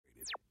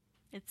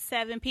It's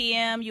 7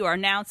 p.m. You are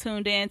now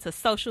tuned in to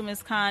Social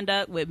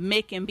Misconduct with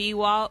Mick and B.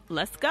 Walt.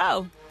 Let's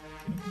go.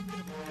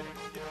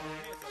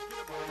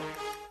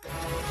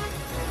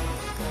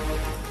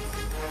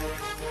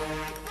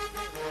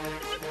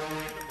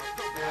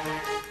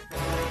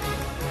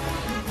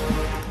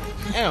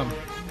 Damn.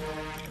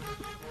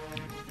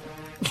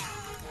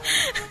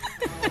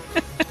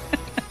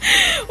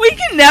 We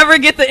can never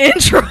get the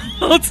intro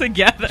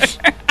together.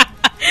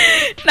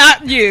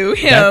 Not you,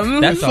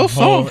 him. That's a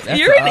whole. That's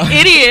You're an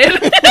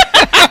idiot.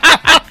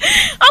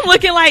 I'm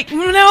looking like,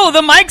 no,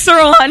 the mics are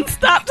on.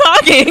 Stop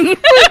talking.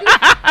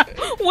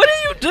 What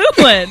are you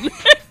doing?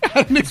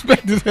 I didn't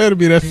expect his hair to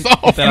be that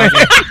soft.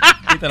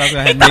 He thought I was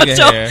gonna have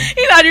nigga hair.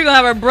 He thought you were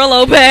going to have a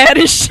Brillo pad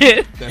and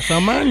shit. That's how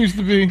mine used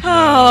to be.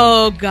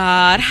 Oh,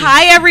 God.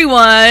 Hi,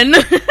 everyone.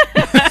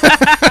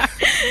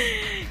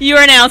 You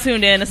are now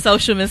tuned in to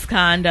Social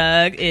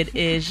Misconduct. It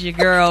is your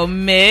girl,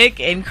 Mick,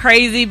 and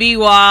Crazy B.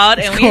 Wald,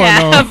 and we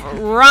have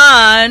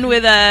Ron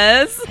with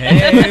us.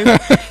 Hey.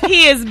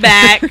 He is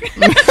back.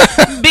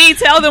 B,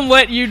 tell them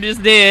what you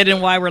just did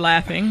and why we're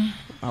laughing.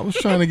 I was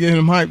trying to get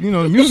him hyped. You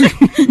know, the music.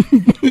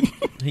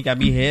 He got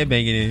me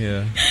headbanging in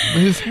here.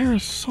 But his hair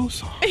is so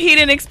soft. He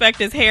didn't expect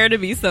his hair to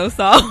be so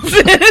soft.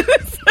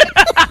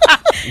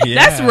 Yeah.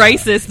 That's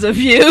racist of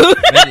you.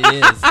 That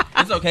is.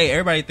 It's okay.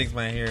 Everybody thinks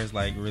my hair is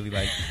like really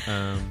like.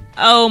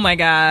 Oh my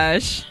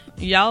gosh.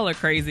 Y'all are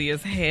crazy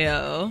as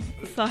hell.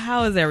 So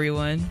how is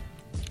everyone?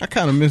 I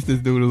kind of miss this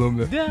dude a little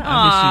bit. Yeah,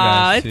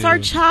 Aw, I miss you it's guys our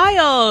too.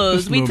 child.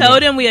 Just a We little told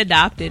bit. him we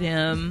adopted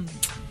him.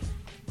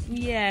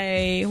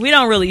 Yay. We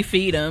don't really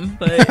feed him,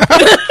 but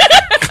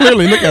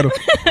Clearly, look at him.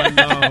 I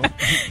know.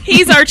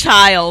 he's our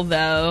child,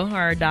 though.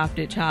 Our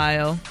adopted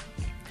child.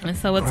 And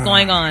so what's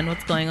going on?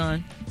 What's going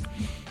on?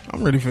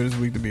 I'm ready for this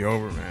week to be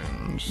over,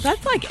 man.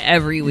 That's like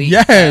every week.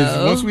 Yes.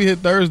 though. Once we hit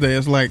Thursday,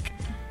 it's like,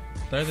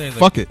 Thursday is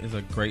Fuck it. is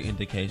a great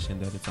indication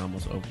that it's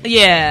almost over.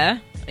 Yeah,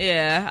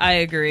 I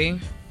agree.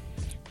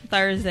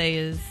 Thursday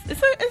is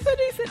it's a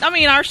decent. I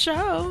mean, our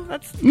show.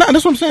 That's nah,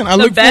 that's what I'm saying. I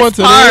the look forward best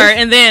to part, this.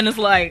 and then it's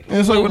like And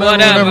it's like whatever.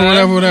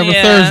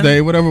 Yeah. Thursday,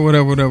 whatever.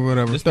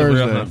 It's the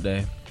real Thursday. hump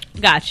day.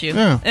 Got you.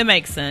 Yeah. It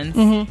makes sense.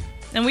 Mm-hmm.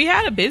 And we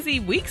had a busy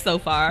week so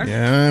far.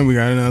 Yeah, we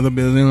got another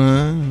busy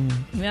one.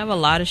 We have a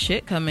lot of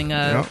shit coming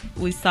up. Yep.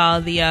 We saw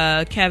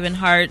the Kevin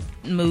Hart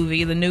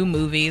movie, the new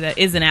movie that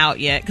isn't out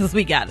yet because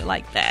we got it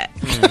like that.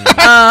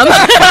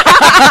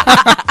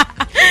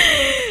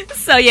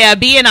 So yeah,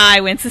 B and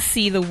I went to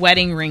see The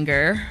Wedding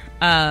Ringer.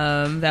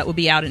 That will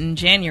be out in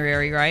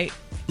January, right?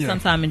 Yeah.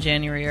 Sometime in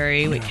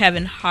January with Yeah.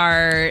 Kevin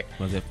Hart.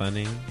 Was it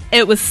funny?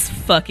 It was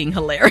fucking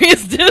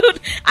hilarious, dude.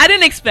 I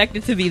didn't expect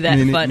it to be that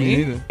Me funny.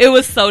 neither. It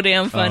was so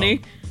damn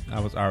funny. I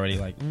was already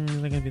like,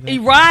 is it gonna be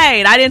that?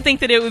 Right. I didn't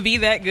think that it would be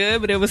that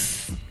good, but it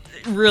was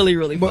really,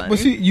 really funny. But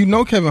see, you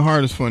know Kevin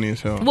Hart is funny as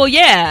hell. Well,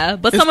 yeah,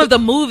 but It's some the- of the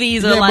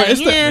movies are Yeah, but like, it's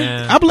the-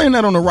 Yeah. I blame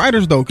that on the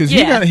writers though, because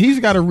Yeah.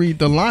 he's got to read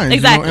the lines,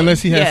 Exactly.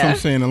 unless he has Yeah. something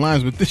saying the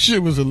lines. But this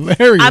shit was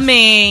hilarious. I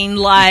mean,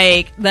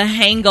 like the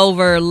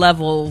Hangover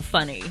level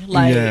funny,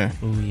 like yeah,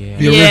 Oh yeah.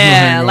 the original Yeah,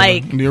 Hangover.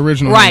 like- the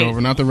original right.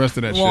 Hangover, not the rest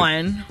of that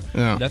one. shit.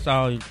 Yeah, That's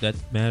all that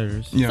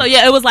matters. yeah. So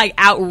yeah, it was like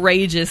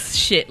outrageous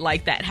shit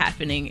like that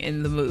happening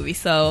in the movie.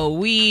 So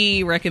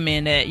we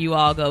recommend that you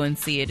all go and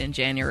see it in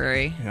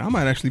January. Yeah, I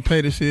might actually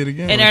pay to see it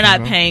again. And they're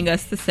not paying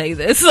us to say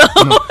this, so.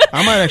 No,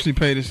 I might actually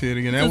pay to see it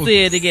again. That To was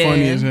see it again.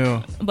 funny as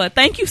hell. But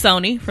thank you,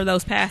 Sony, for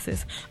those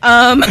passes.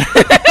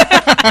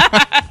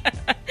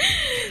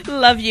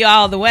 Love you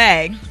all the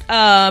way.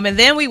 And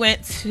then we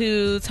went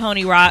to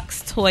Tony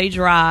Rock's Toy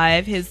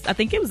Drive. I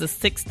think it was the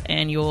 6th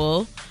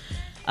annual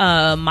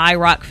My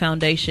Rock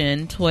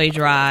Foundation Toy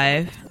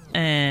Drive.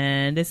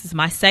 And this is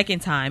my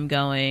second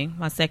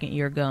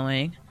year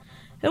going.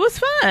 It was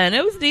fun.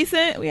 It was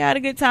decent. We had a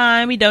good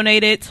time. We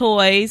donated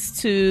toys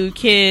to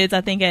kids,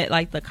 I think at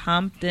like the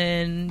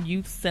Compton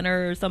Youth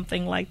Center or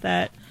something like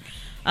that.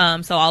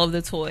 So all of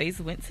the toys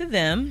went to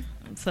them.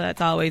 So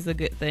that's always a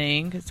good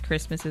thing because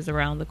Christmas is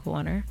around the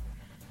corner.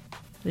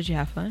 Did you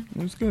have fun?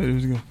 It was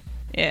good.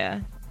 Yeah.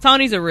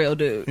 Tony's a real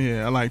dude.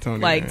 Yeah, I like Tony.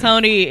 Like, man.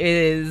 Tony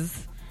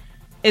is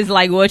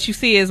like what you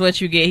see is what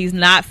you get. He's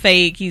not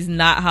fake. He's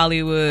not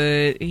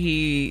Hollywood.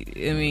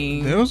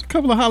 There was a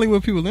couple of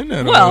Hollywood people in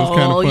there. Though. Well, it was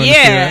kind of fun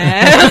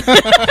yeah.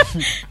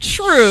 to see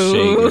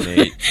True. Shade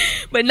grenade.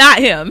 But not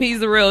him.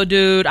 He's a real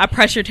dude. I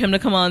pressured him to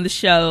come on the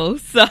show.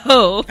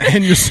 So that.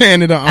 And you're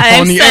saying it on I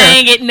am the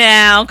saying air. it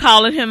now,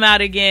 calling him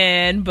out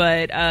again.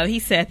 But he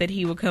said that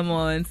he would come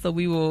on. So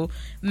we will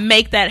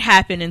make that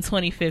happen in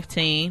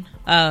 2015.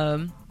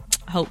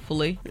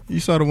 Hopefully. You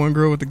saw the one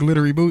girl with the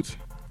glittery boots?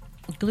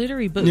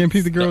 Glittery boots. You didn't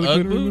peep the girl with the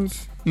Ugg glittery boots?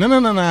 boots?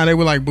 No. They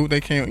were like boot. They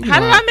came. How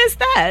did I miss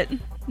that?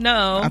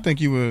 No. I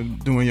think you were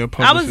doing your I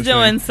publicist was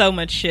doing thing. so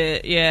much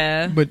shit.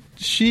 Yeah. But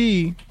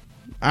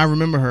I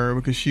remember her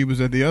because she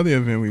was at the other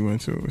event we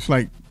went to. It's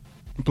like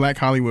Black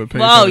Hollywood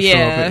paid Oh, her to show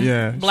yeah. up at-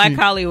 yeah. Black she-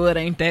 Hollywood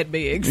ain't that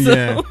big. So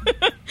Yeah.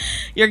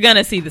 you're going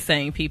to see the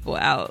same people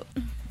out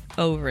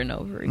over and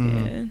over Mm-hmm.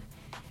 again.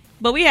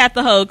 But we had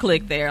the whole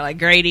clique there. Like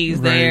Grady's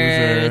Grady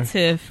there, was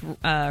Tiff,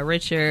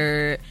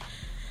 Richard,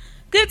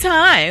 Good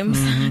times.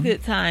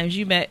 Good times.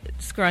 You met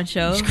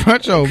Scruncho.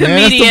 Scruncho,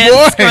 man. Comedian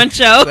That's the boy.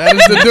 Scruncho. That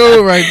is the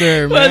dude right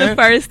there, For man. the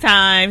first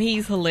time.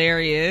 He's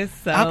hilarious.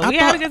 So we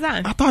had a good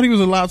time. I thought he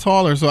was a lot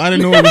taller, so I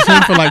didn't know it was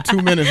him for like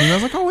 2 minutes. And I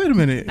was like, oh, wait a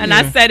minute. And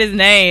I said his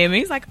name.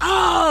 He's like,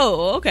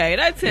 oh, okay,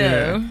 that's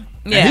him.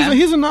 Yeah.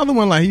 He's another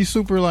one, like, he's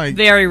super, like...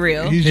 Very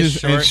real. He's His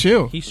just short,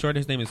 chill. He's short.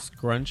 His name is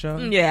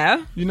Scruncho.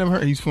 Yeah. You never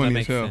heard? He's That funny as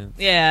makes hell. sense.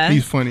 Yeah.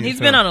 He's funny He's as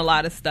been hell. on a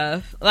lot of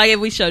stuff. Like, if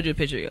we showed you a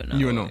picture, you'll know.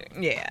 You would know.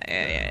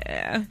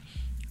 Yeah.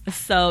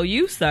 So,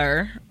 you,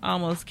 sir,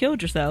 almost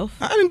killed yourself.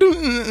 I didn't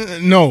do...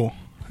 No.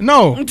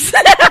 Who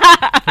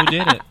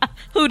did it?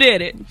 Who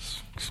did it?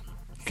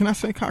 Can I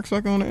say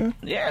cocksucker on the air?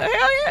 Yeah,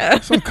 hell yeah.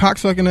 Some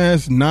cocksucking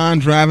ass,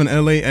 non-driving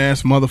LA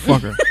ass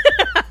motherfucker.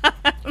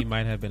 He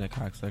might have been a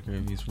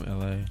cocksucker if he's from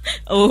LA.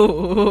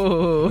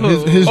 Oh.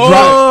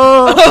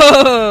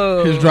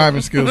 His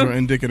driving skills are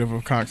indicative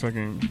of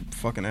cocksucking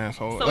fucking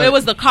asshole. So it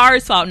was the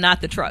car's fault,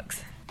 not the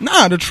truck's.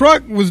 Nah, the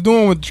truck was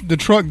doing what the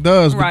truck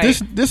does, but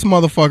Right. this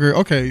motherfucker.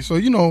 Okay, so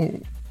you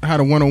know how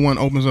the 101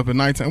 opens up at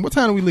nighttime. What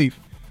time did we leave?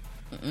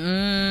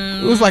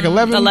 It was like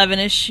 11.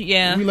 11-ish,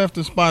 yeah. We left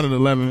the spot at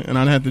 11, and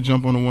I had to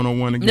jump on the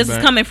 101 to get This back.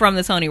 is coming from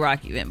the Tony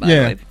Rock event, by the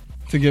Yeah, way.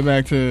 to get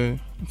back to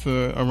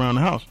around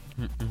the house.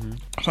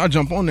 So I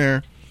jump on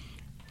there,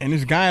 and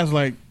this guy's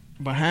like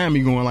behind me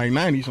going like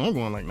 90, so I'm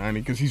going like 90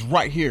 because he's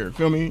right here.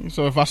 Feel me?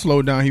 So if I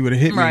slowed down, he would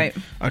have hit me. Right.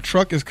 A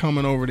truck is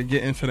coming over to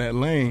get into that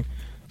lane,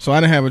 so I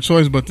didn't have a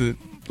choice but to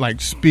like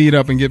speed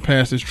up and get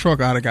past this truck.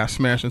 I'd have got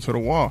smashed into the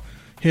wall.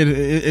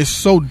 It's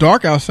so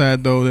dark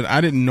outside though that I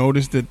didn't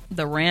notice that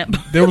The ramp.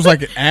 there was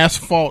like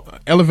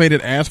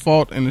elevated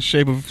asphalt in the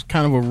shape of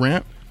kind of a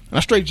ramp, and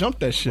I straight jumped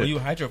that shit. Were you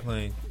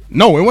hydroplane?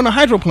 No, it wasn't a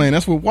hydroplane.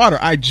 That's with water.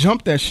 I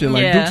jumped that shit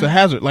like Yeah. Dukes of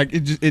Hazzard. Like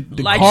the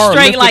Like car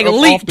straight, lifted like up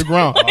leaped. off the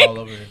ground All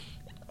over it.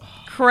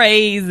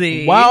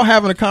 Crazy. while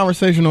having a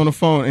conversation on the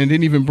phone and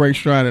didn't even break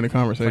stride in the Like a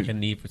conversation.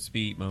 Need for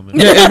Speed moment.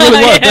 Yeah, it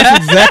really was.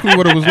 That's exactly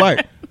what it was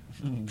like.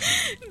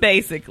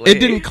 Basically. It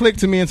didn't click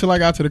to me until I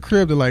got to the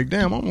crib. They're like,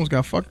 damn, I almost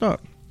got fucked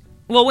up.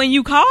 Well, when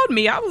you called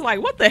me, I was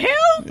like, what the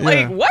hell? Yeah.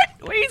 Like, what?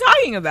 What are you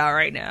talking about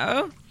right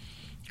now?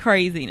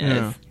 Craziness.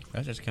 Yeah.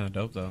 That's just kind of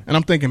dope, though. And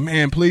I'm thinking,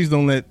 man, please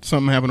don't let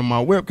something happen to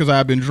my whip because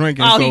I've been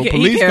drinking. Oh, so he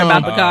police care come.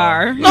 about the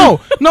car. No,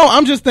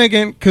 I'm just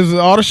thinking because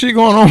all the shit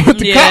going on with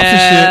the cops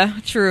and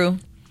shit. True.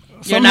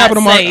 You're Something not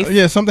happened to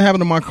safe. something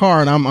happened to my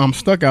car, and I'm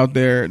stuck out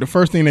there. The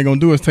first thing they're gonna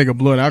do is take a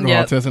blood alcohol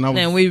Yep. test,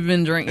 and we've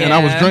been drinking.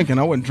 I was drinking.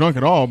 I wasn't drunk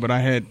at all, but I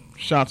had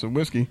shots of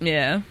whiskey.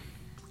 Yeah.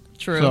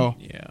 True. So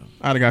Yeah.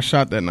 I'd have got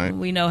shot that night.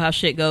 We know how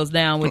shit goes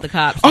down with the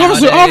cops.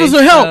 Officer, nowadays,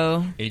 officer, help!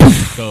 so, It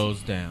just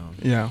goes down.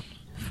 Yeah,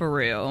 for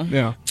real.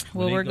 yeah.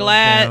 Well, When we're it goes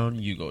glad.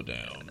 down, you go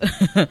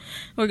down.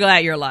 We're glad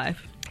you're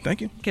alive Thank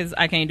you. because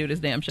I can't do this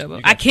damn show.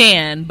 got- I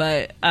can,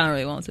 but I don't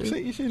really want to.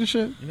 You see the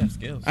shit? You got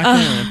skills. I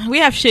can. We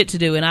have shit to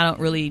do, and I don't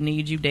really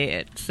need you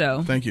dead.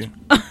 So Thank you.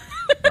 Right.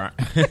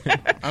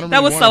 I don't that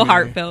really was wanna so be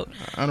heartfelt.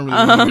 there. I don't really.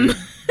 wanna be there.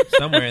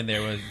 Somewhere in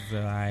there was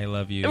I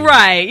love you.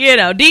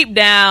 Right, deep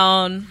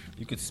down.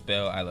 You could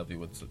spell I love you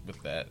with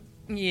that.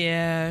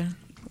 Yeah.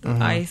 The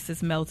Uh-huh. ice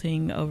is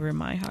melting over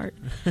my heart.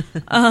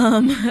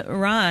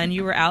 Ron,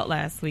 you were out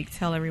last week.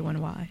 Tell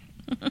everyone why.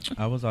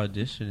 I was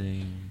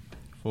auditioning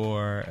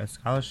for a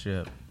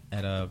scholarship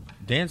at a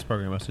dance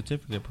program, a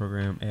certificate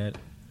program at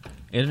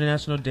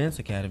International Dance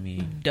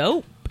Academy.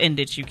 Dope. And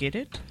did you get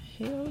it?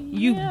 Hell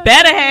You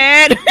better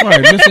had.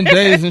 Right, missing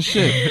days and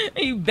shit.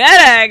 You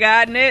better have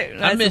gotten it. I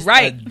That's missed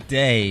right. a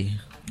day.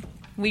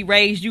 We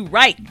raised you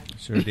right.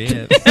 Sure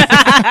did.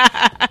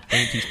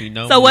 Didn't teach me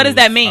no So what does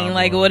that moves, mean?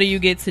 Like, moves. what do you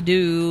get to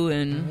do?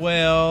 And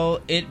Well,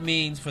 it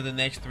means for the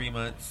next 3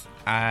 months,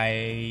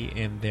 I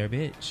am their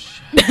bitch.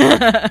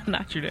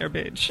 not you there,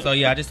 bitch. So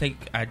yeah,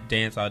 I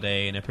dance all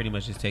day, and they're pretty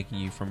much just taking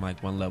you from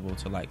like one level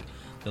to like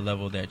the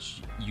level that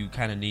you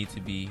kind of need to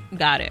be.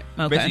 Got it.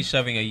 Okay. Basically,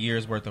 shoving a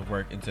year's worth of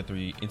work into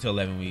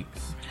 11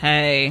 weeks.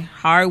 Hey,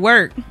 hard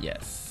work.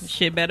 Yes,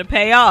 Shit better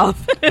pay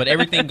off. but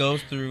everything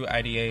goes through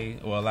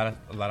IDA. Well, a lot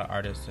of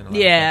artists and a lot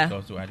Yeah. of stuff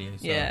goes through IDA.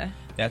 So Yeah.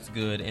 that's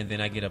good. And then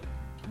I get a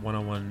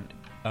one-on-one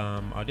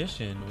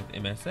audition with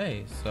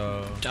MSA.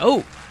 So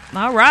Dope.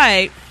 All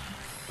right.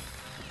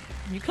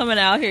 You coming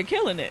out here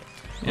killing it.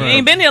 You Right.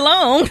 ain't been here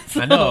long.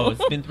 I know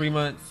it's been 3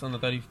 months on the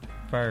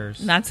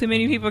 31st. Not too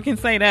many people can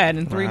say that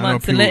in 3 Right, I know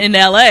months people- in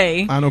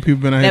LA. I know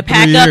people been out here That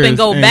pack 3 up years and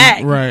go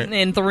back Right.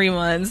 in 3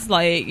 months.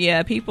 Like,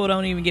 yeah, people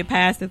don't even get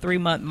past the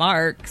 3-month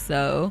mark.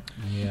 So,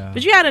 Yeah,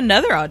 but you had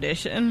another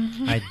audition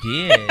I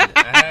did.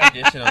 I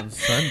auditioned on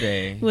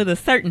Sunday with a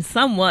certain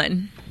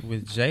someone.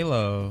 with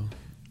J-Lo.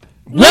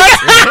 What?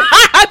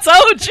 I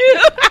told you.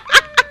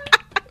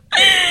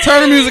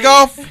 Turn the music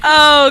off.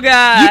 Oh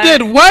God! You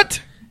did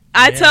what?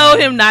 I Yeah. told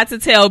him not to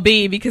tell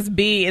B because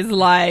B is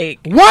like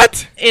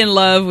What? in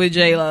love with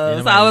J-Lo.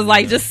 Yeah, So I was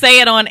like, yeah. just say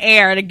it on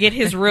air to get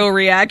his real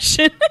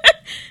reaction.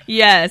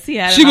 Yes, he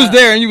had. She was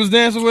there and you was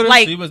dancing with her?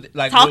 Like, She was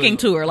like talking literally-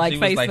 to her, like, she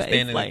was face like to face,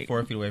 standing like like-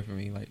 4 feet away from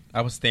me. Like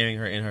I was staring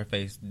her in her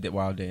face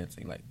while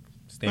dancing. Like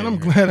staring. Man, I'm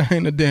at her. glad I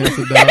ain't a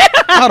dancer, dog.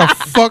 I'd have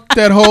fucked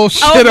that whole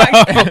shit Oh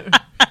my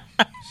up.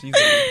 She's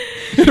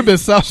It'd have been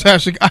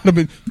Southside Chicago. I'd have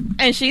been.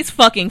 And she's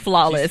fucking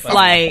flawless. fucking-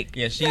 Like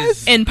yeah,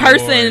 she's in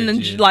person,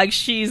 gorgeous. like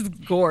she's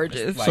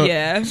gorgeous. It's like- So,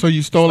 yeah. So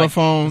you stole her It's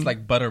phone.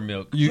 like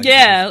buttermilk. You-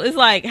 Yeah, it's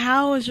like,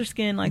 how is your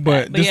skin like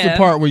but that? this is the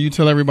part where you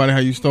tell everybody how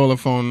you stole her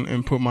phone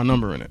and put my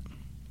number in it.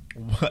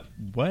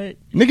 What?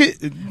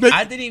 Nigga,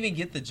 I didn't even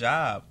get the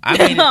job.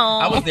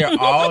 I was there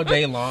all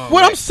day long.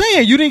 what I'm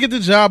saying, you didn't get the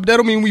job. That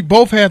don't mean we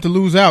both had to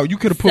lose out. You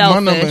could have put my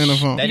number in her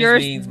phone. That You're-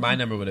 just means my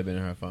number would have been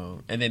in her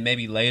phone, and then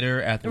maybe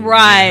later after we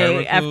Right. get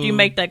her After you removed,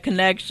 make that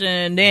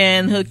connection,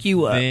 then hook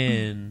you up.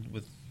 then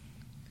with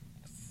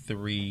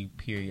 3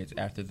 periods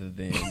after the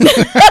then,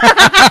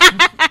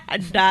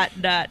 Dot.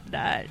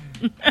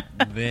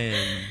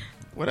 then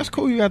Well, that's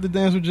cool. You got to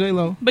dance with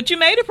J-Lo. But you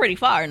made it pretty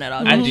far in that I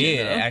audition.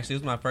 did. though. Actually, it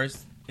was my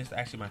first. It's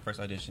actually my first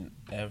audition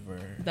ever.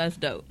 That's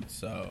dope.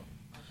 So,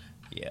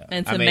 yeah.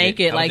 And I to made make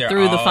it, I was like, there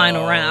through the all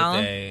final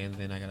round. day, and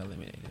then I got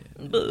eliminated.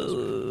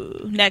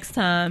 Boo. Next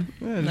time.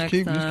 Yeah, just Next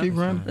keep time.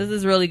 running. This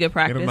is really good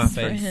Get in my practice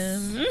for face.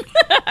 him.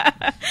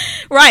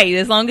 Right.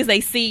 As long as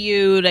they see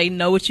you, they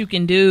know what you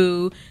can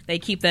do. They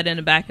keep that in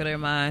the back of their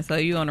mind. So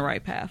you're on the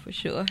right path for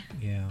sure.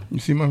 Yeah. You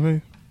see my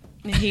face?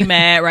 He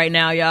mad right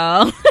now,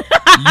 y'all.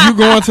 You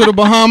going to the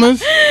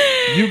Bahamas?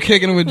 You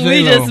kicking it with J-Lo?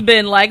 We just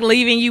been like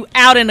leaving you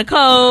out in the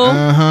cold.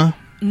 Uh-huh.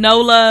 No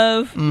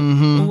love.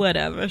 Mm-hmm.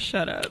 Whatever.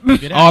 Shut up.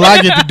 All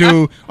I get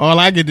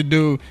to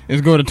do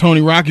is go to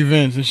Tony Rock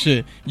events and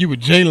shit. You with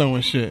J-Lo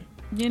and shit.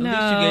 You At know,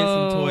 least you gave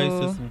some toys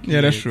to some kids.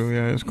 Yeah, that's true.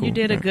 Yeah, that's cool. you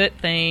did a Yeah. good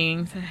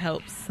thing to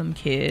help some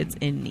kids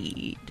in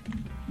need.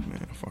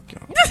 Man, fuck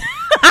y'all.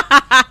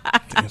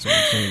 Dancing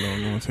with J-Lo,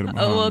 going to the Oh,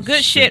 well, Bahamas.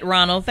 good shit,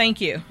 Ronald.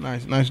 Thank you.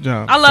 Nice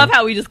job. I love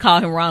how we just call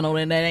him Ronald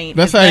and that ain't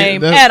That's his how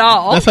name at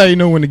all. That's how you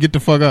know when to get the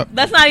fuck up.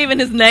 That's not even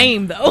his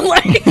name, though.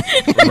 Like,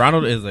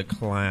 Ronald is a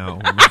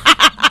clown.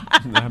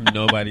 I'm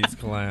nobody's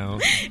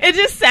clown. it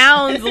just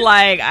sounds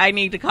like I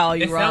need to call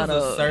you It sounds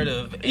Ronald.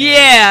 assertive. and-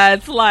 Yeah,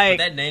 it's like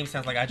That name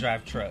sounds like I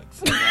drive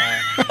trucks.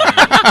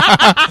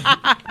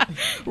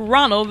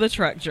 Ronald the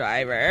truck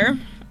driver.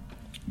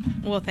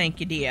 Well, thank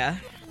you, dear.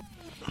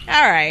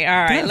 All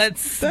right.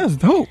 That's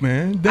dope,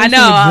 man. I Dancing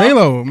know, with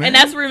J-Lo, man. and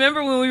that's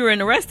remember when we were in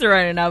the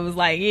restaurant, and I was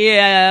like,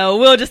 "Yeah,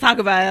 we'll just talk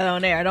about it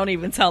on air. Don't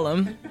even tell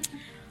him,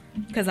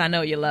 because I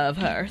know you love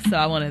her. So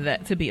I wanted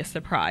that to be a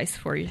surprise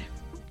for you."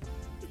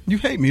 You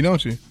hate me,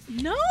 don't you?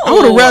 No, I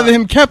would have rather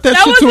him kept that,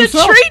 That shit to was a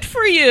himself. treat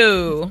for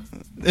you.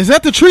 Is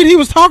that the treat he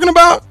was talking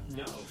about?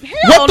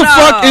 Hell What the no.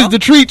 fuck is the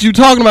treat you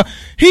talking about?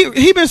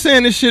 He been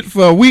saying this shit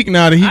for a week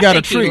now that he got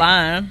a think you treat.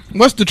 lying.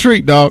 What's the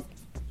treat, dog?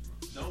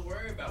 Don't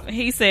worry about it.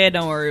 He said,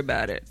 "Don't worry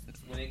about it."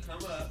 When it come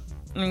up,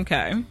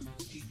 Okay.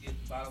 you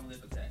get bottom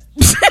lip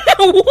attached.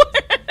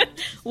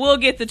 We'll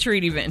get the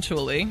treat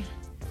eventually.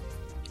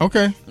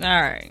 Okay, All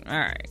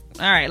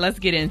right. Let's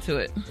get into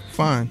it.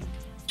 fine.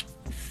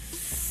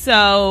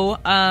 So,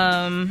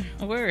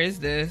 where is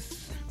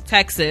this?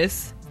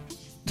 Texas.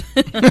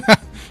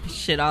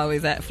 Shit,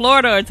 always at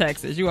Florida or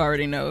Texas. You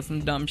already know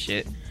some dumb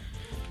shit.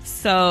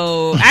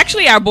 So,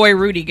 actually, our boy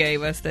Rudy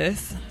gave us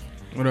this.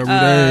 Whatever.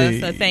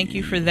 So thank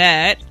you for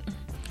that.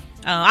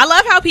 I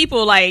love how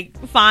people like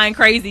find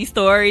crazy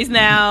stories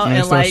now And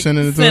and start like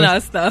sending it to send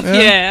us? us stuff.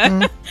 Yeah.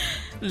 Yeah.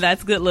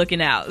 That's good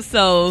looking out.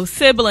 So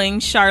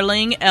siblings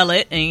Charlene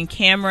Ellett and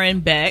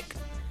Cameron Beck,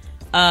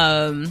 they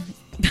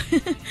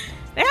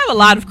have a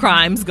lot of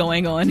crimes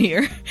going on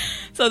here.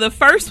 So the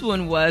first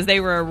one was they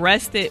were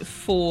arrested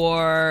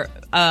for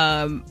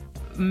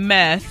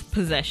meth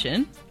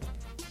possession.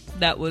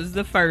 That was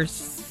the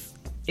first.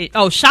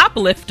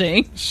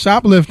 Shoplifting.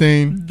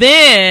 Shoplifting,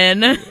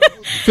 Then,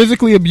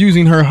 physically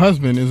abusing her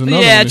husband is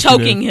another. yeah, one that she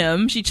choking did.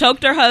 him. She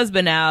choked her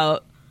husband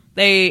out.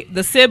 The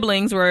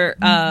siblings were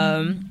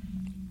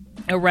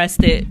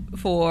arrested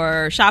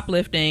for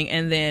shoplifting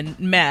and then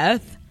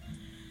meth.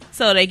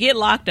 So they get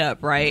locked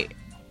up, right?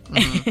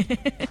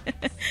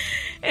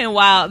 And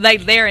while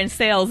they're in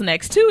cells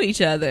next to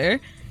each other,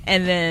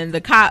 and then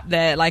the cop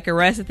that like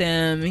arrested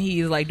them,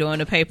 he's like doing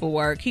the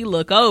paperwork. He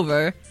look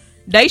over,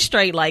 they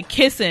straight like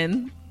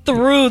kissing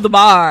through the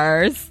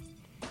bars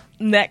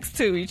next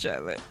to each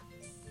other.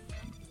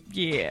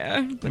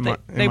 Yeah,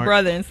 but they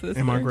brother and sister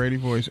In my Grady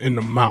voice, in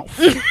the mouth,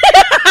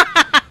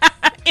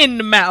 in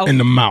the mouth, in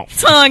the mouth.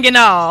 tongue and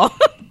all.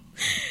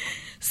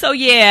 So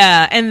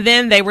yeah, and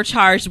then they were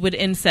charged with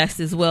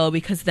incest as well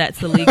because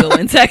that's illegal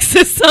in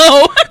Texas.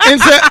 So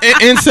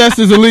Incest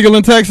is illegal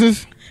in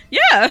Texas.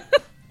 yeah,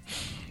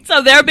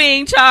 so they're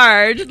being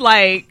charged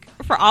like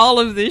for all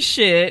of this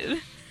shit.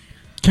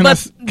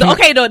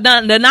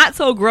 The not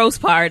so gross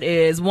part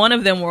is one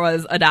of them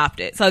was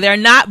adopted, so they're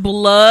not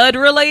blood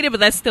related, but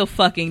that's still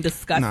fucking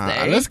disgusting.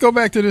 Nah, let's go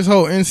back to this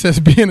whole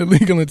incest being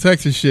illegal in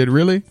Texas shit.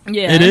 Really?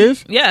 Yeah, it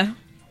is. Yeah,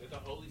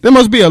 There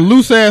must be a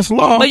loose ass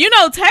law. but you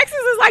know Texas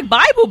is like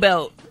Bible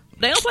Belt.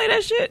 They don't play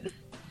that shit.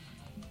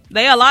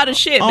 They a lot of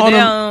shit, but they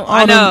don't.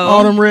 I know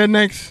all them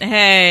rednecks.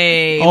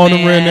 Hey, All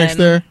man. them rednecks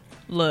there.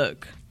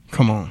 Look,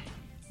 Come on.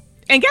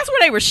 and guess where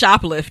they were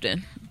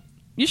shoplifting?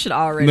 You should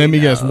already. Let me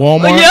know. guess.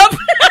 Walmart. Yep.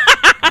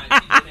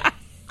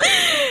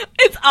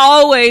 It's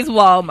always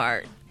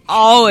Walmart.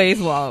 Always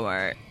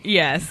Walmart.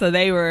 Yeah, so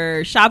they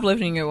were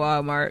shoplifting at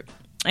Walmart.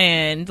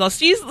 And so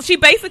she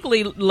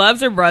basically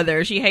loves her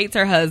brother. She hates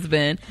her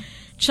husband,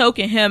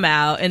 choking him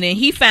out. And then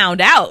he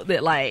found out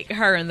that, like,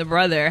 her and the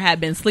brother had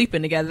been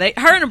sleeping together.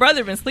 Her and the brother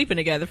have been sleeping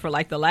together for,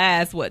 like, the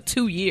last,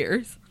 2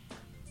 years?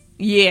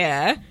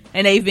 Yeah.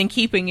 And they've been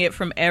keeping it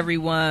from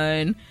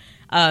everyone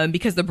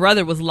because the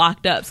brother was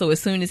locked up. So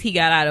as soon as he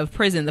got out of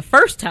prison the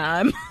first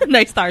time,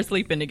 they started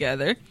sleeping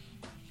together.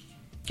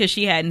 Because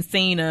she hadn't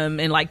seen him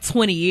in, like,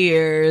 20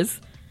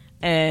 years.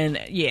 And,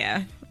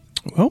 yeah.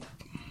 Well.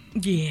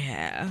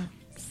 Yeah.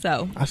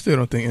 So I still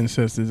don't think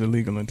incest is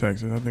illegal in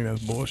Texas. I think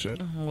that's bullshit.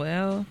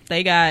 Well,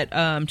 they got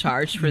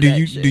charged for do that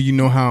you shit. do you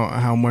know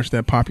how much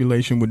that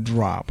population would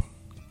drop?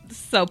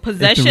 So if the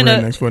possession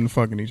rednecks wasn't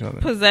fucking each other.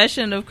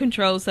 Possession of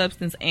controlled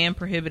substance and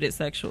prohibited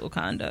sexual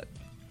conduct.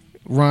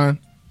 Ron,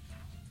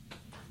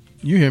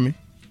 you hear me?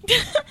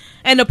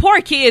 And the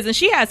poor kids, and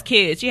she has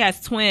kids. She has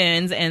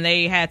twins, and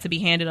they had to be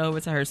handed over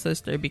to her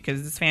sister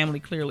because this family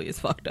clearly is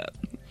fucked up.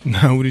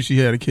 Now, who did she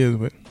have the kids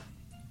with?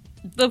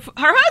 Her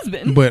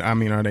husband. But I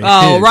mean, are they?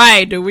 Oh, kids?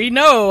 right. Do we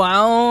know? I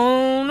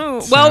don't know.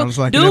 Sounds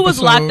well, like an dude was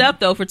episode. locked up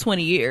though for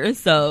 20 years.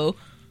 So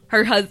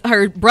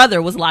her brother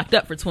was locked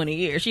up for 20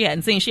 years. She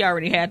hadn't seen. She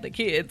already had the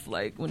kids.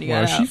 Like when he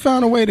got out. She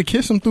found a way to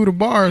kiss him through the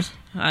bars.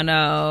 I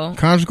know.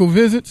 Conjugal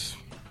visits.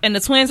 And the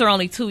twins are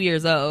only 2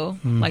 years old.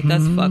 Mm-hmm. Like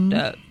that's fucked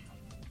up.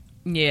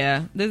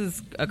 Yeah, this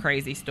is a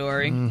crazy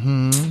story.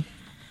 Mm-hmm.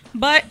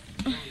 But.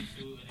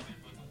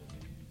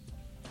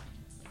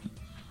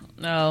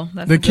 No,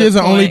 that's the a good kids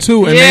are point. only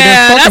 2, and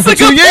yeah, they've been fucking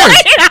for 2 years.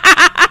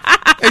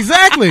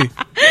 Exactly.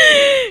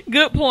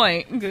 Good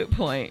point. Good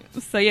point.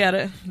 So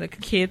yeah, the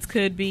kids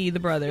could be the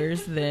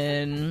brothers.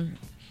 Then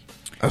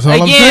That's all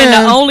I'm again,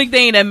 saying. the only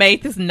thing that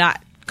made this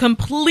not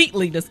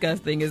completely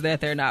disgusting is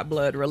that they're not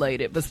blood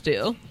related. But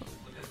still,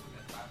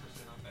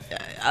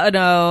 I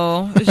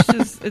know it's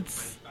just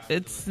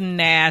it's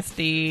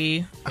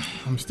nasty.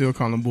 I'm still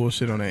calling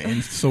bullshit on that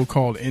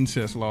so-called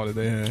incest law that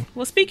they had.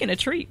 Well, speaking of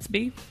treats,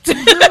 B,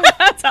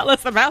 tell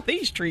us about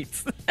these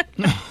treats.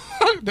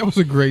 That was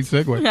a great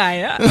segue.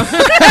 I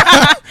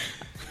know.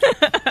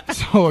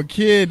 So a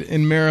kid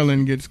in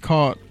Maryland gets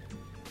caught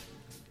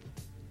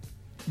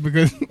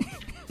because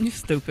You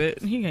stupid.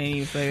 He can't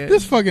even say it.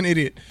 this fucking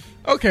idiot.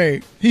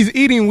 Okay, he's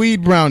eating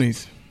weed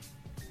brownies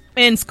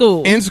In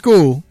school. in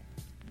school,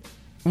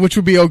 which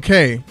would be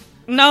okay.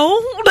 No,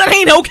 that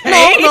ain't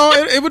okay. No,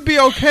 it would be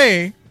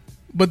okay.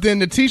 But then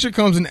the teacher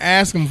comes and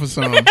asks him for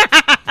some.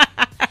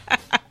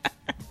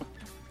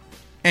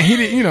 And he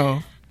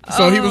didn't,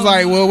 So he was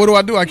like, well, what do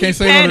I do? I can't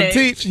say no to the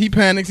teach. He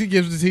panics. He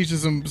gives the teacher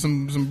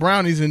some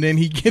brownies, and then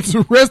he gets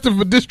arrested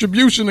for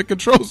distribution of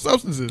controlled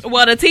substances.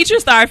 Well, the teacher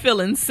started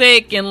feeling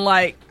sick and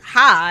like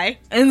high.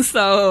 And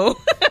so...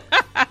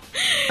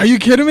 Are you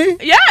kidding me?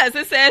 Yes,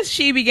 it says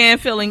she began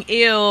feeling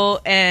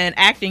ill and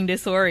acting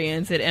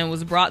disoriented and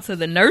was brought to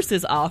the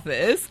nurse's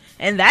office.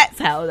 And that's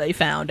how they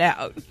found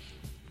out.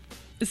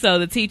 So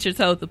the teacher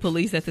told the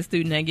police that the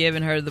student had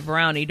given her the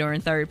brownie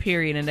during third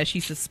period and that she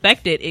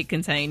suspected it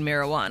contained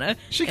marijuana.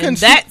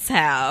 That's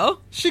how.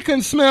 She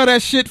couldn't smell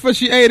that shit before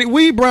she ate it.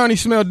 Weed brownie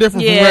smell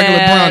different from Yeah, regular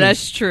brownies.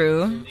 that's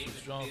true. Too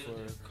strong for her.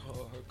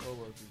 Her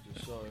coworkers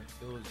just saw it.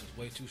 It was just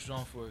way too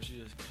strong for her. She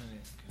just couldn't.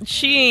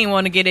 She ain't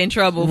want to get in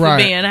trouble for Right.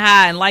 being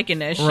high and liking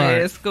that shit Right.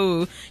 at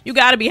school. You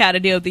got to be how to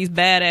deal with these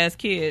badass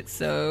kids.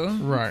 So,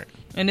 Right.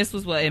 and this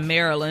was in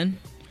Maryland.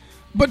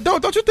 But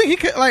don't you think he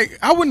could,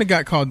 I wouldn't have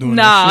got caught doing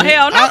No, that shit.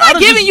 hell no. I'd I'm not have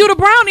giving just- you the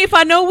brownie if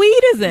I know weed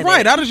is in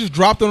Right, it. I'd have just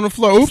dropped it on the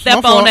floor. Oops, Step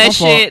my fault, on that my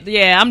fault. shit.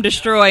 Yeah, I'm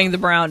destroying the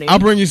brownie. I'll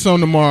bring you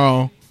some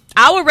tomorrow.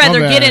 I would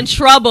rather My get bad. in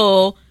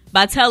trouble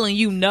by telling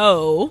you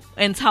no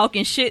and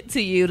talking shit to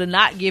you to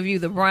not give you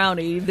the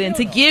brownie than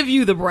to give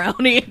you the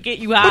brownie and get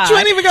you high. But you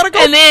ain't even gotta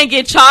go- And then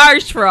get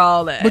charged for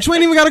all that. But you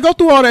ain't even got to go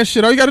through all that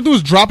shit. All you got to do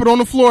is drop it on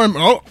the floor and,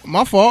 oh,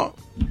 my fault.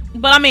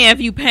 But I mean,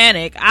 if you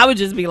panic, I would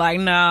just be like,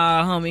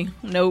 nah, homie,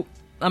 nope.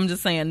 I'm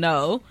just saying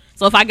no.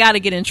 So if I got to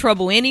get in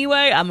trouble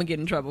anyway, I'm going to get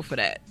in trouble for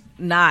that.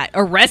 Not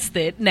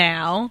arrested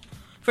now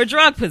for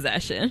drug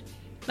possession.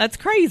 That's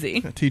crazy.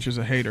 That teacher's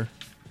a hater.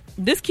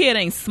 This kid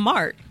ain't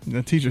smart.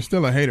 The teacher's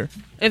still a hater.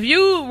 If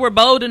you were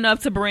bold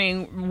enough to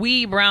bring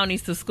weed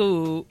brownies to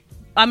school,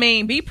 I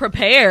mean, be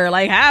prepared.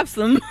 Like, have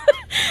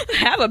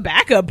a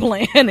backup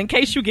plan in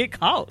case you get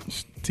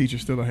caught.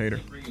 Teacher's still a hater.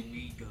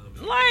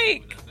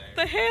 Like,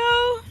 the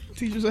hell?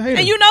 Teacher's a hater.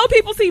 And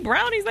people see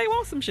brownies, they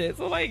want some shit.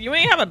 So, like, you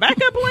ain't have a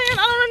backup plan? I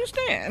don't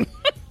understand.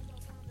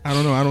 I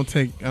don't know. I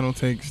don't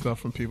take stuff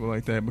from people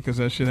like that because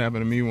that shit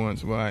happened to me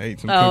once where I ate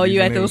some Oh, cookies.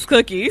 you and ate it those was-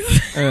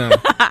 cookies?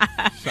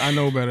 Yeah. So I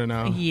know better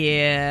now.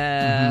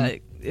 Yeah.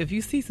 If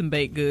you see some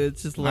baked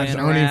goods just laying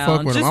don't even fuck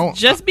around, with 'em. I won't-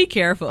 just be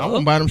careful. I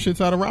won't buy them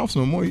shits out of Ralph's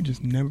no more. You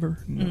just never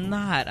know.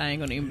 I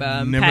ain't gonna even buy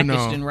them Never packaged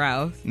know. in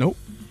Ralph. Nope.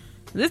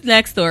 This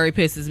next story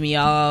pisses me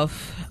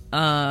off.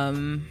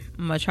 I'm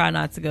gonna try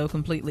not to go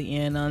completely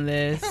in on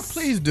this. Yeah,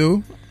 please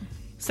do.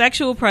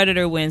 Sexual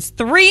predator wins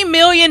 $3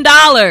 million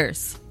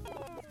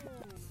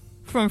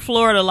from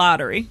Florida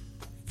lottery.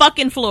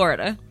 Fucking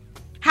Florida.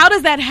 How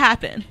does that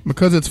happen?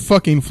 Because it's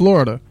fucking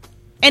Florida.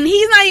 And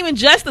he's not even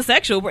just a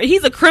sexual,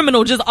 he's a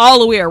criminal just all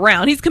the way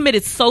around. He's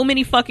committed so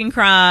many fucking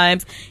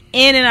crimes,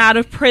 in and out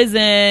of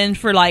prison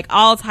for like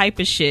all type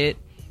of shit.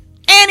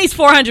 And he's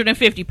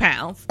 450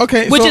 pounds.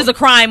 Okay, which so- is a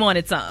crime on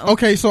its own.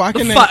 Okay, so I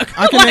can name, fuck?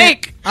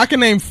 I can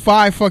name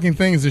 5 fucking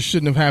things that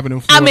shouldn't have happened in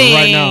Florida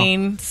right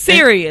now.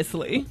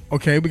 Seriously.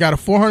 Okay, we got a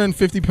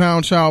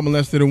 450-pound child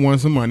molester that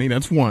wants some money.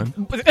 That's one.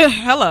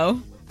 Hello.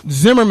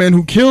 Zimmerman,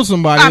 who killed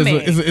somebody, I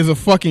mean- is a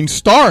fucking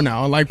star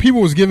now. Like,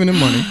 people was giving him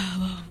money.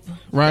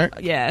 Right?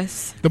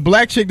 Yes. The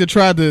black chick that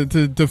tried to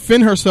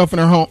defend herself in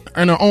her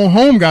own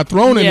home got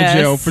thrown into Yes.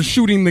 jail for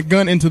shooting the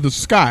gun into the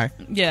sky.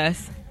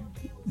 Yes.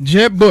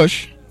 Jeb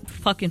Bush.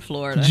 Fucking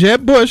Florida.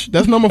 Jeb Bush,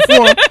 that's number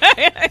 4.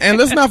 And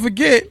let's not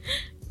forget,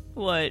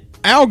 What?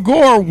 Al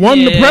Gore won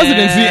the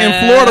presidency,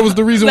 and Florida was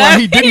the reason why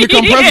he didn't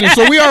become president.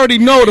 So we already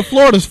know that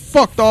Florida's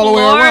fucked all the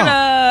way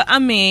around. I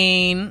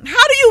mean,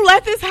 how do you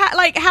let this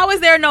like, how is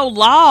there no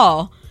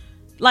law?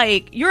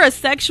 Like, you're a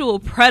sexual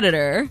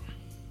predator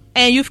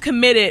and you've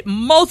committed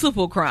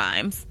multiple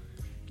crimes.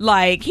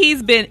 Like,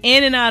 he's been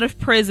in and out of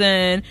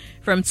prison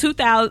from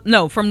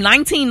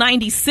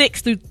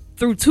 1996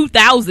 through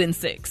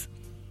 2006.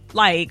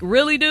 Like,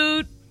 really,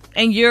 dude?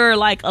 And you're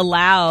like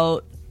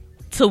allowed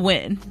to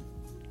win.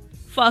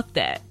 Fuck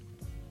that.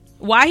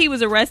 Why he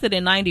was arrested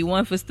in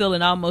 91 for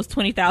stealing almost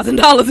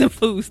 $20,000 in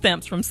food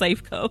stamps from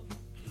Safeco.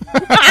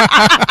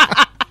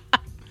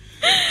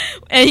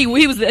 And he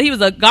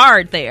was a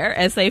guard there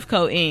at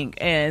Safeco Inc.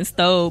 and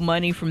stole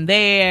money from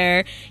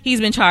there. He's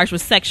been charged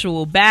with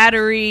sexual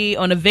battery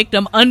on a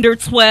victim under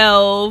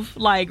 12.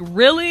 Like,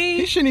 really?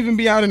 He shouldn't even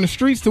be out in the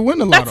streets to win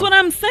the lotto. That's what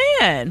I'm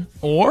saying.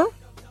 Or,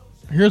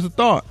 here's a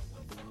thought.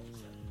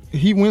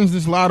 He wins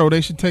this lotto,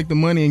 they should take the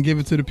money and give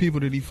it to the people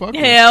that he fucked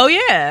with. Hell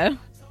yeah.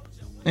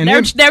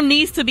 And There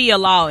needs to be a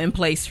law in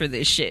place for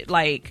this shit.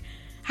 Like,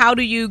 how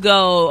do you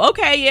go,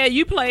 okay, yeah,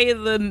 you play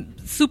the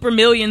Super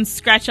Millions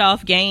scratch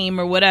off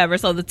game or whatever.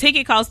 So the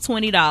ticket costs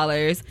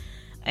 $20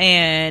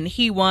 and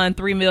he won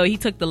 $3 million. He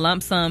took the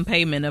lump sum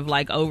payment of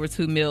like over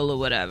 $2 million or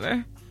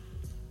whatever.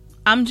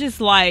 I'm just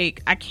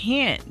like, I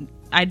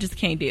just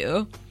can't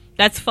deal.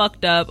 That's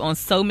fucked up on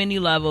so many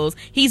levels.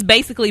 He's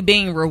basically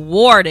being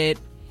rewarded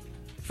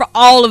for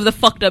all of the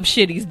fucked up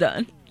shit he's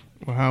done.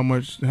 Well, how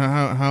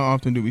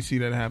often do we see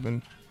that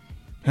happen?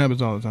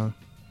 Happens all the time.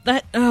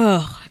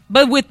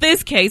 But with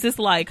this case, it's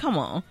like, come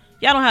on.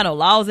 Y'all don't have no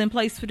laws in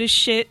place for this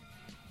shit.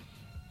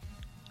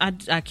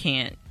 I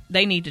can't.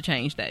 They need to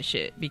change that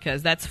shit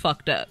because that's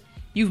fucked up.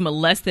 You've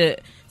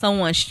molested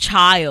someone's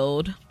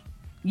child,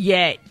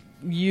 yet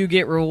you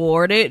get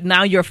rewarded.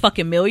 Now you're a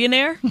fucking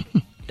millionaire?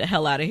 The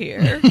hell out of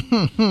here.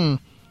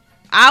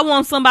 I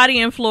want somebody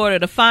in Florida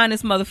to find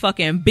this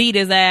motherfucker and beat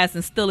his ass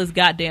and steal his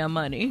goddamn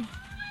money.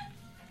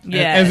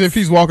 Yeah, as if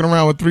he's walking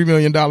around with $3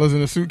 million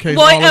in a suitcase.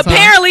 Boy, all the time.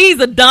 apparently he's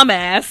a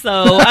dumbass.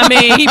 So I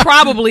mean, he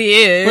probably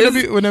is.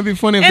 Wouldn't that be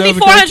funny if And that he's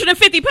was the case?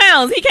 450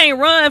 pounds. He can't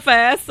run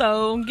fast,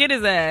 so get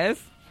his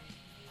ass.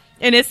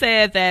 And it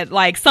said that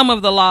like some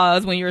of the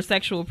laws when you're a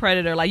sexual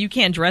predator, like you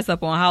can't dress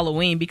up on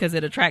Halloween because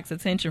it attracts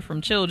attention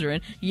from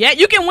children. Yet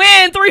you can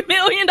win $3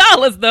 million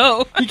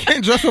though. You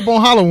can't dress up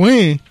on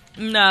Halloween.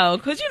 No,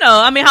 because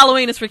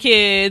Halloween is for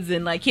kids,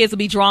 and like kids will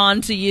be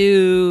drawn to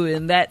you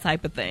and that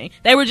type of thing.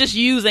 They were just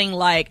using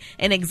like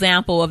an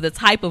example of the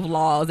type of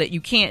laws that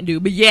you can't do,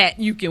 but yet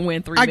you can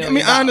win $3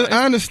 million.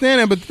 I understand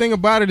that, but the thing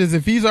about it is,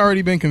 if he's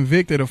already been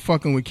convicted of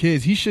fucking with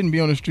kids, he shouldn't be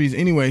on the streets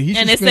anyway. He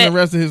should spend the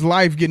rest of his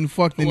life getting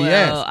fucked in the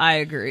ass. Well, I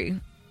agree.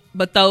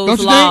 But those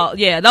laws,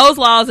 those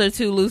laws are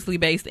too loosely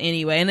based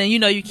anyway. And then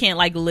you can't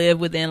like live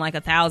within like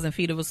 1,000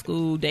 feet of a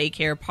school,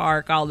 daycare,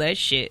 park, all that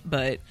shit.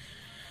 But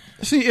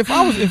see, if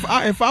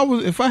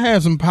I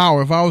had some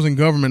power, if I was in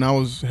government, I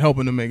was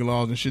helping to make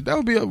laws and shit, that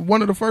would be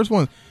one of the first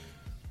ones.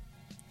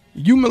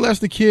 You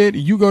molest a kid,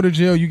 you go to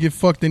jail, you get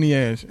fucked in the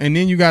ass, and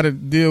then you got to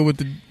deal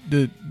with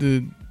the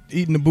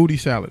eating the booty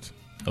salads.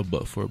 A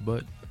butt for a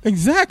butt.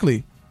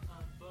 Exactly.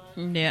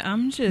 yeah,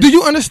 I'm just. Do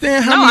you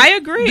understand how? No, many, I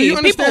agree. Do you People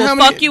understand will how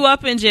many, fuck you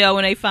up in jail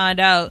when they find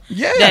out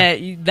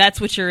that's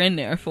what you're in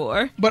there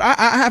for. But I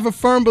have a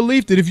firm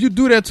belief that if you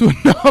do that to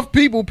enough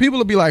people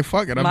will be like,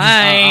 fuck it,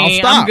 I'll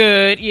stop. I'm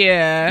good,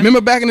 yeah.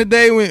 Remember back in the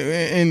day when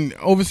in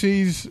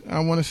overseas, I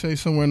want to say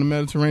somewhere in the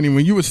Mediterranean,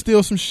 when you would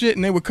steal some shit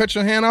and they would cut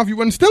your hand off, you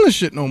wasn't stealing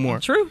shit no more.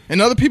 True.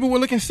 And other people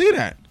would look and see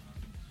that.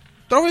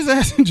 Throw his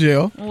ass in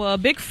jail. Well, a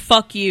big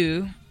fuck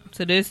you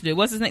to this dude.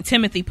 What's his name?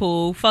 Timothy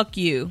Poole. Fuck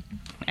you,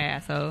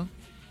 asshole.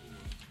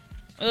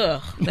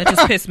 Ugh, that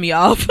just pissed me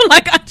off.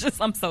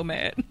 I'm so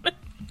mad.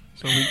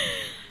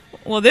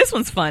 Well, this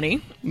one's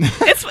funny.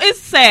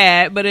 It's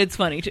sad, but it's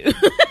funny too.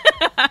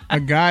 A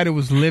guy that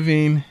was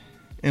living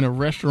in a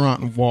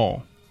restaurant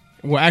wall.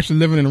 Well, actually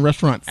living in a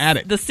restaurant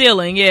attic. The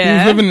ceiling, yeah. He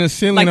was living in the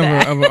ceiling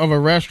Like of a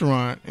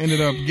restaurant. Ended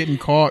up getting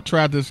caught,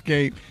 tried to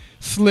escape,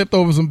 slipped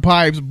over some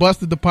pipes,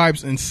 busted the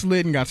pipes, and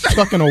slid and got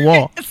stuck in a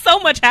wall. So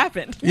much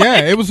happened.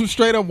 Yeah, it was some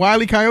straight up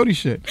Wile E. Coyote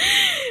shit.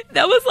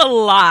 That was a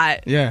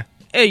lot. Yeah.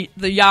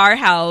 The Yard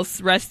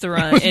House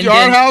restaurant.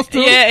 Yard House too?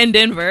 Yeah, in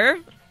Denver.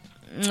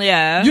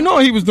 Yeah. You know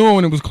what he was doing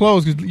when it was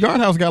closed? Because Yard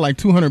House got like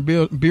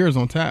 200 beers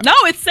on tap. No,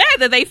 it said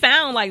that they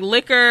found like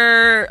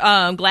liquor,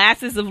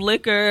 glasses of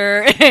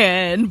liquor,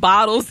 and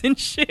bottles and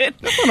shit.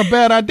 That's not a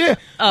bad idea.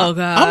 Oh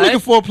God, I'm looking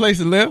for a place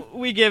to live.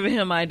 We giving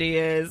him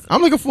ideas.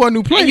 I'm looking for a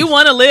new place. And you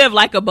want to live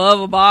like above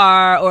a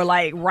bar or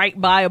like right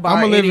by a bar.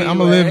 I'm gonna live in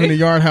the anyway.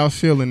 Yard House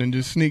ceiling and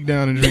just sneak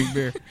down and drink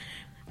beer.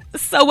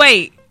 So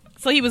wait,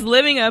 so he was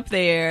living up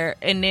there,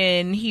 and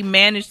then he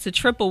managed to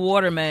trip a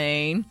water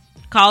main,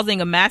 causing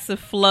a massive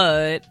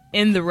flood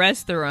in the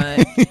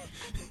restaurant,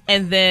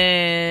 and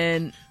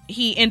then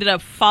he ended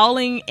up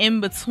falling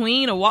in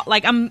between a wall.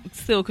 Like, I'm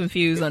still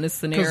confused on this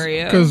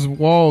scenario. Because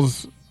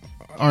walls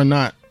are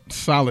not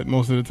solid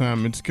most of the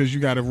time. It's because you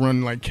got to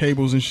run like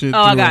cables and shit.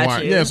 Oh, through I got a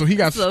wire. you. Yeah, so he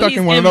got So stuck he's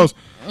in one of those.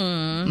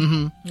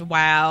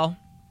 Wow.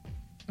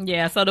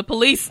 Yeah, so the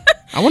police...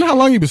 I wonder how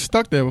long he was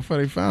stuck there before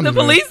they found him.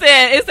 The police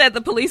said the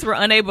police were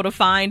unable to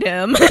find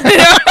him.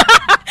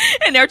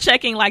 And they're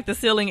checking like the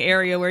ceiling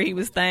area where he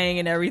was staying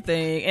and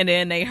everything. And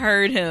then they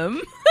heard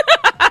him.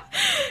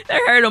 They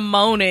heard him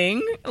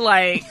moaning,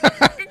 like,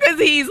 because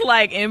he's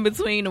like in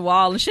between the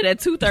wall and shit at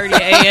 2:30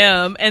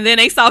 a.m. And then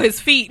they saw his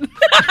feet. And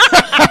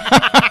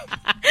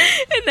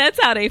that's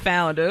how they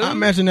found him. I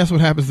imagine that's what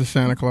happens to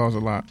Santa Claus a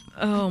lot.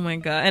 Oh my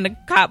God. And the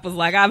cop was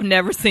like, I've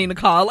never seen a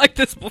call like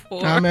this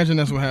before. I imagine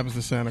that's what happens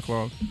to Santa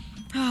Claus.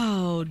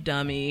 Oh,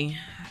 dummy.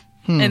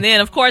 And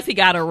then, of course, he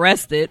got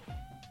arrested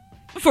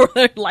for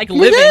like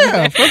living.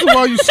 Yeah, first of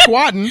all, you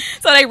squatting.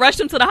 So they rushed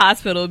him to the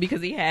hospital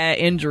because he had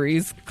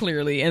injuries,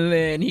 clearly, and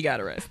then he got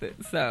arrested.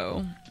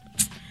 So,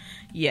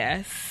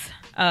 yes.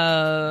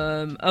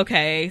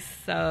 Okay,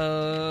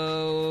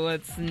 so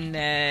what's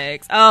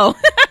next? Oh,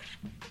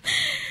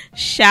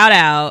 shout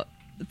out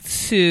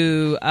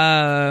to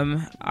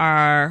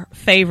our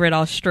favorite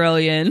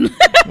Australian,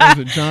 What is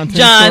it, John 10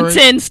 John Stories?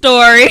 10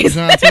 Stories.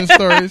 John 10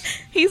 Stories.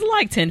 He's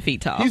like 10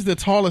 feet tall. He's the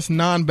tallest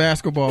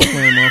non-basketball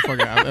playing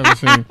motherfucker I've ever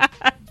seen.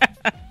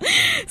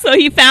 So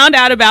he found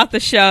out about the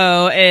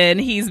show, and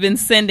he's been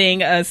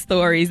sending us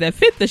stories that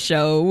fit the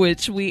show,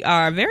 which we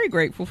are very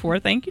grateful for.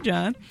 Thank you,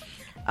 John.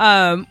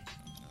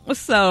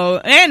 So,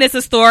 and it's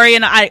a story,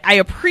 and I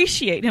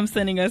appreciate him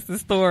sending us the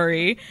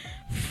story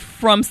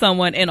from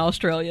someone in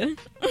Australia.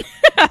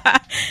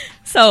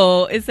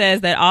 So it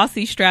says that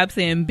Aussie straps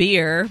in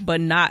beer, but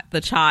not the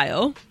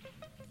child.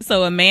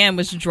 So a man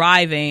was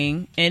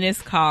driving in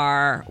his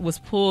car, was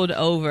pulled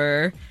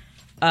over,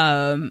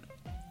 and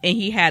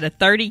he had a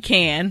 30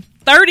 can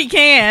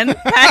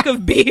pack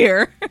of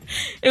beer.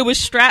 It was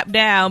strapped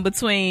down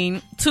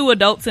between two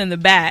adults in the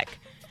back,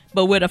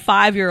 but with a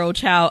 5-year-old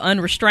child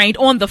unrestrained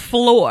on the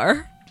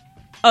floor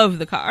of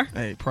the car.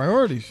 Hey,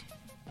 priorities.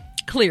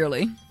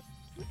 Clearly.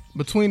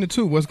 Between the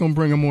two, what's going to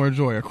bring him more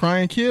joy? A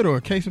crying kid or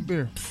a case of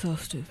beer? So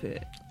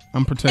stupid.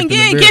 I'm protecting And the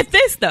beer. get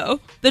this, though.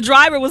 The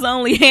driver was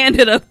only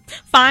handed a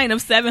fine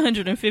of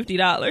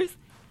 $750.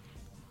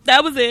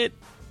 That was it.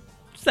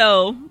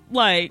 So,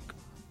 like,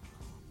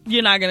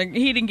 you're not going to...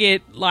 He didn't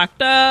get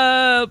locked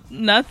up.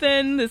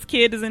 Nothing. This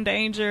kid is in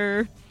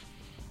danger.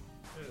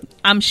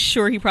 I'm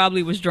sure he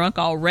probably was drunk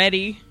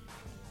already.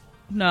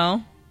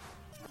 No.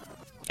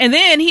 And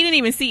then he didn't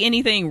even see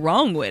anything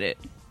wrong with it.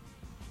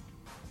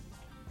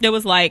 It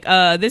was like,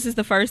 this is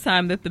the first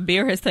time that the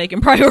beer has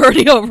taken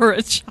priority over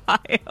a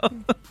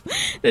child.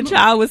 The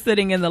child was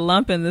sitting in the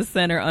lump in the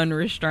center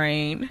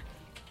unrestrained.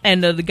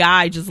 And the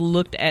guy just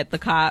looked at the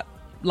cop,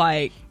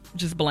 like,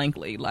 just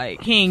blankly.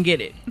 Like, he didn't get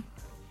it.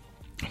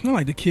 It's not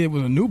like the kid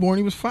was a newborn.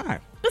 He was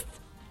 5.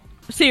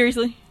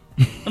 Seriously.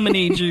 I'm gonna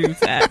need you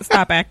to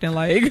stop acting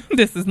like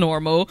this is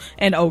normal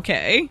and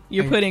okay.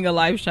 You're putting a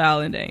life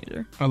child in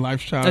danger. A life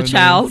child. A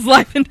child's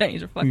life in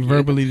danger. Fuck You you.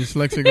 verbally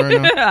dyslexic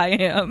right now? I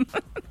am.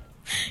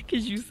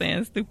 Because you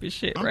saying stupid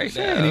shit I'm right just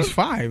saying, now. he's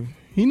 5.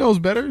 He knows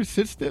better.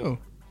 Sit still.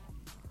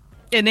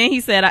 And then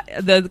he said,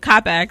 the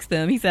cop asked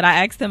him, he said,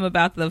 I asked him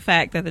about the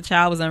fact that the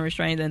child was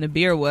unrestrained and the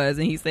beer was,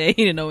 and he said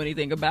he didn't know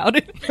anything about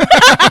it.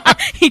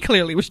 He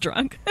clearly was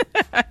drunk.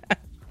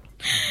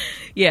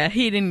 Yeah,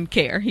 he didn't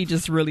care. He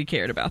just really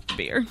cared about the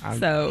beer.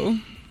 So,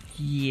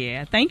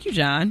 yeah. Thank you,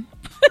 John,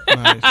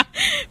 Nice.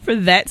 for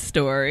that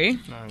story.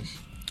 Nice.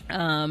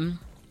 All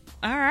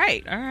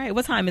right.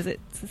 What time is it?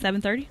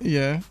 7:30?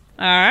 Yeah.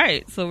 All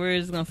right, so we're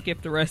just gonna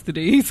skip the rest of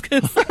these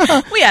because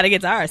we got to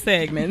get to our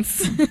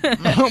segments,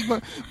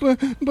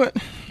 but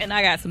and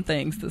I got some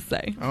things to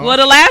say. Oh, Well,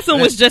 the last one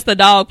was just a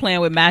dog playing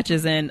with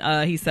matches, and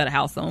he set a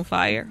house on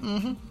fire.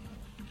 Mm-hmm.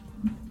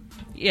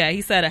 Yeah,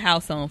 he set a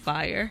house on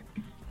fire.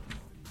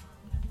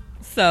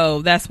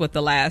 So that's what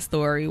the last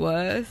story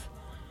was.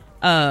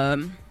 All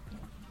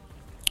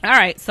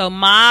right, so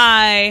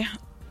my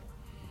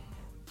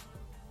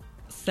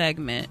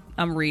segment.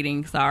 I'm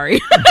reading, sorry. you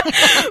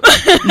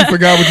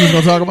forgot what you was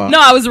going to talk about?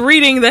 No, I was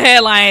reading the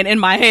headline in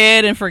my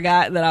head and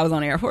forgot that I was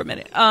on air for a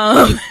minute.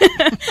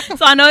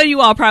 So I know you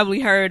all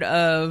probably heard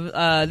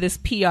of this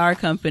PR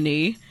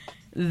company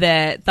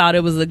that thought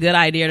it was a good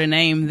idea to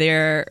name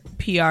their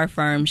PR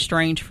firm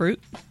Strange Fruit.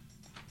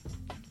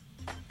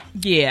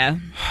 Yeah.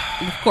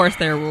 Of course,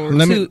 there were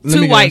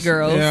two white guess.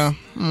 girls. Yeah.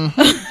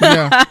 Mm-hmm.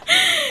 Yeah.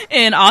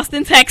 in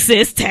Austin,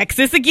 Texas.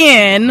 Texas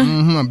again.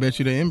 I bet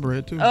you they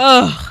inbred too.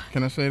 Ugh.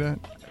 Can I say that?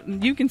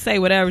 You can say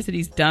whatever to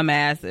these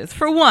dumbasses.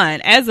 For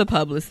one, as a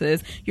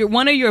publicist,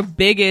 one of your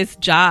biggest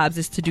jobs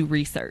is to do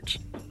research.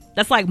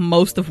 That's like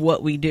most of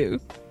what we do.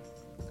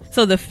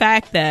 So the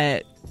fact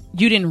that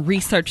you didn't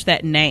research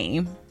that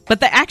name, but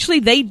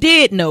they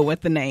did know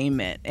what the name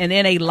meant, and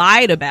then they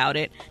lied about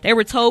it. They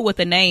were told what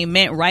the name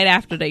meant right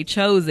after they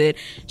chose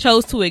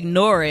to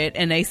ignore it,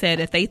 and they said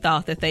that they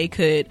thought that they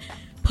could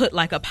put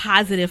like a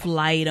positive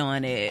light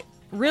on it.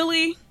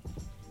 Really?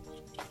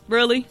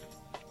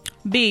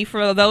 B,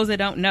 for those that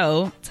don't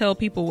know, tell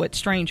people what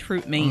strange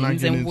fruit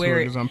means and where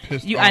it. I'm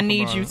pissed I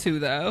need you to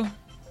though.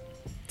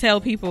 Tell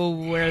people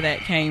where that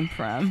came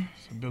from.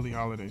 It's a Billie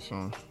Holiday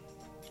song.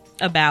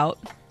 About.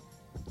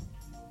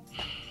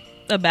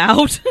 I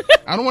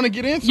don't want to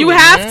get into it. You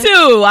have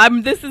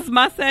to. This is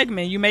my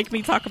segment. You make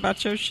me talk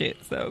about your shit.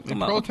 So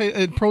come on.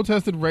 It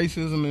protested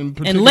racism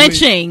and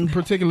lynching,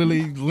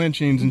 particularly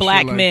lynchings and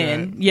black shit like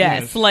men. that.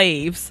 Yes,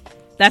 slaves.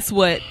 That's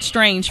what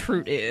strange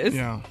fruit is.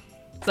 Yeah.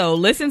 So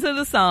listen to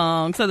the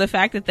song. So the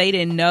fact that they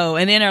didn't know,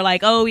 and then they're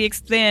like, "Oh, we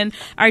extend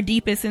our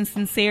deepest and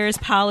sincerest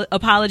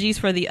apologies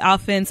for the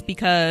offense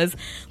because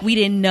we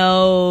didn't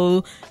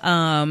know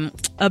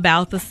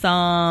about the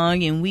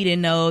song and we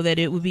didn't know that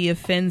it would be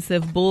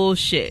offensive."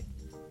 Bullshit.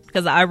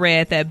 Because I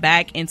read that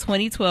back in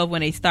 2012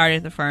 when they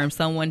started the firm,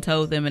 someone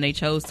told them and they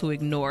chose to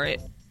ignore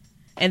it.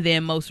 And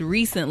then most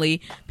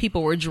recently,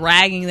 people were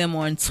dragging them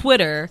on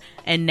Twitter,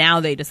 and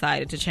now they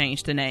decided to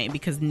change the name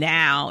because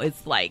now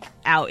it's like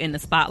out in the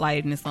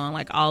spotlight and it's on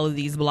like all of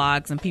these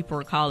blogs and people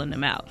are calling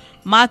them out.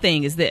 My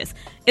thing is this.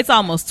 It's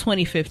almost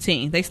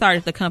 2015. They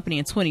started the company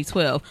in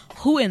 2012.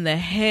 Who in the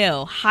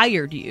hell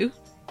hired you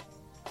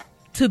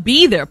to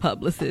be their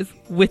publicist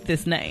with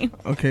this name?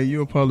 Okay,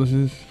 you're a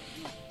publicist.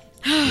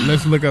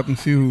 Let's look up and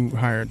see who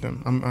hired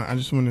them. I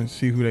just want to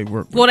see who they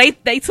work with. Well,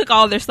 they took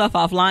all their stuff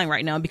offline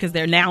right now because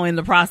they're now in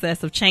the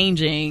process of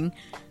changing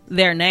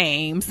their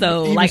name.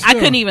 So, Even like, still, I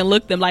couldn't even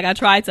look them. Like, I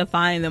tried to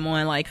find them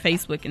on, like,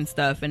 Facebook and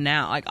stuff, and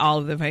now, like, all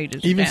of their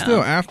pages Even are down.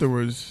 still,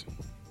 afterwards.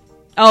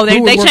 Oh, they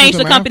Who would work changed with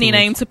the them company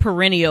afterwards? name to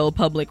Perennial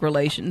Public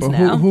Relations But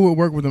now. who would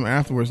work with them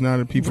afterwards now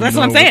that people That's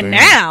know what I'm saying. they-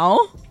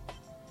 Now,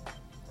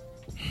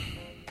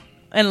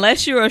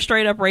 unless you're a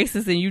straight up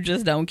racist and you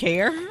just don't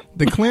care,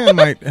 The Klan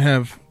might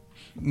have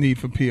need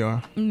for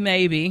PR.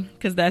 maybe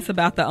because that's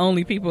about the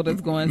only people that's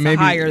going to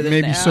hire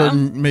them now.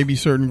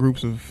 certain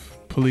groups of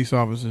police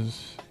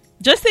officers.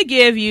 Just to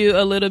give you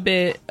a little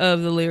bit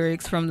of the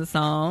lyrics from the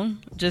song,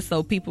 just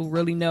so people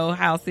really know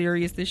how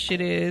serious this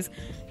shit is,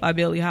 by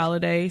Billie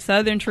Holiday.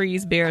 Southern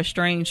trees bear a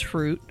strange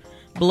fruit,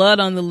 blood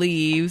on the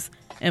leaves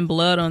and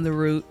blood on the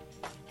root.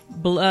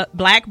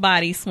 Black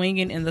body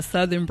swinging in the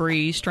southern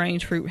breeze,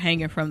 strange fruit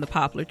hanging from the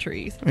poplar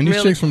trees. And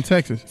these chicks from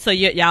Texas. So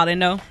y'all didn't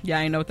know? Y'all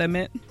didn't know what that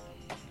meant?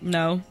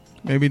 No.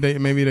 Maybe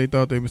they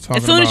thought they was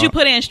talking about. As soon as you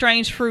put in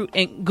strange fruit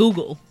in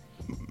Google,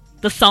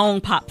 the song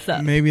pops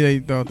up. Maybe they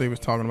thought they was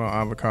talking about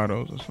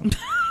avocados or something.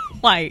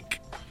 Like,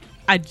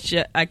 I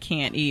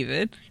can't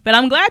even. But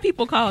I'm glad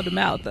people called them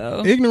out,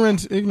 though.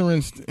 Ignorance,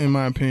 in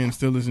my opinion,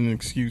 still is an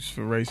excuse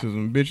for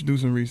racism. Bitch, do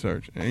some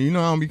research. And you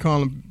know I don't be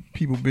calling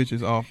people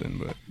bitches often,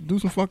 but do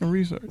some fucking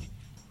research.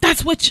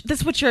 That's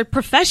what your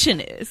profession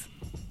is.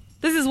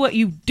 This is what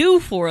you do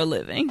for a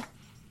living.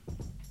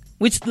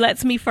 Which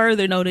lets me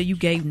further know that you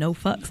gave no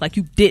fucks. Like,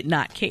 you did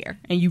not care.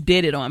 And you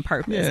did it on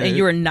purpose. Yeah, and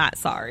you're not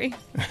sorry.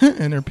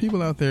 And there are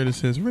people out there that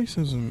says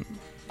racism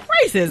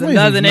Racism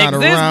doesn't not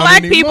exist. around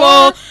Black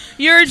anymore. people,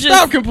 you're just...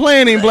 Stop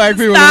complaining, black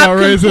people, Stop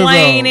about racism.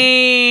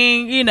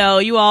 complaining. You know,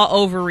 you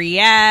all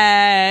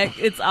overreact.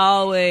 It's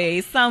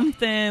always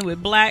something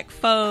with black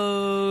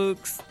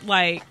folks.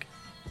 Like,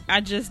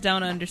 I just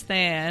don't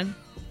understand.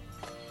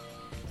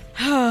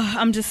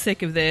 I'm just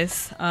sick of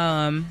this.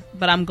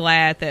 But I'm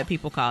glad that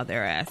people called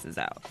their asses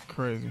out.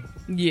 Crazy.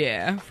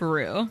 Yeah, for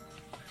real.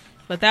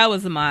 But that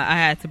was I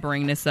had to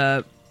bring this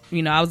up.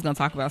 You know, I was going to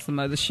talk about some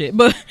other shit,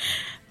 but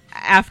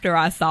after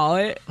I saw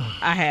it,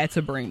 I had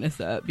to bring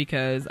this up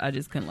because I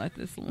just couldn't let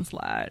this one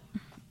slide.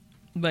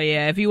 But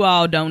yeah, if you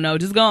all don't know,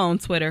 just go on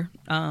Twitter.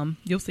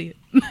 You'll see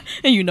it.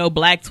 And you know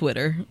Black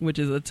Twitter, which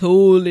is a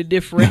totally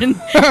different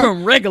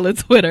from regular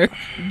Twitter,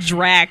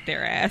 dragged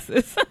their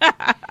asses.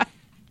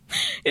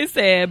 It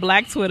said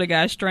Black Twitter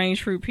got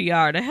strange fruit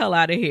PR. The hell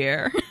out of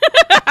here.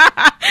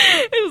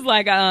 It was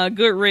like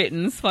good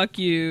riddance. Fuck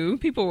you.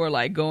 People were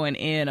like going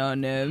in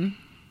on them.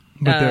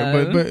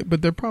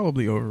 But they're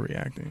probably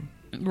overreacting.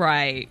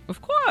 Right.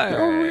 Of course. They're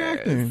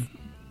overreacting.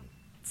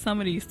 Some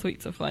of these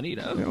tweets are funny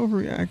though. They're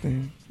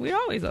overreacting. We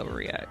always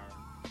overreact.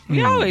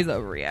 We always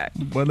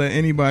overreact. But let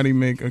anybody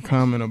make a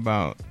comment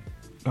about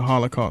the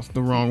Holocaust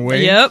the wrong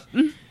way.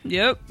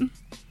 Yep.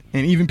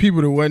 And even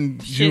people that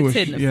wasn't Shit's Jewish.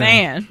 hitting the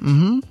fan.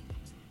 Mm-hmm.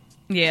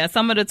 Yeah,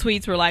 some of the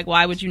tweets were like,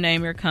 why would you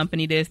name your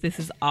company this? This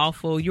is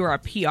awful. You're a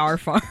PR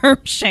firm.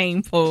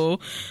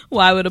 Shameful.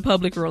 Why would a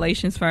public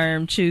relations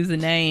firm choose a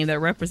name that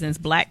represents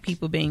black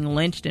people being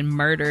lynched and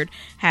murdered?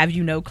 Have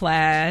you no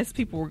class?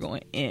 People were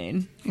going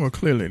in. Well,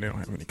 clearly they don't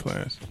have any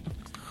class.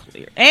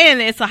 Clear. And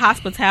it's a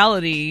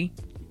hospitality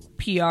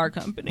PR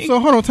company. So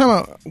hold on, time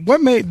out.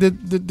 What made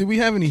did we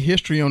have any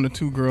history on the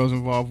two girls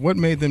involved? What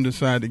made them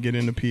decide to get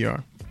into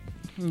PR?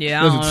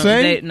 Yeah, Does I it don't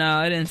say? know.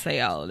 No, it didn't say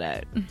all of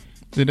that.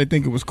 Did they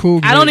think it was cool?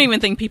 I don't even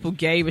think people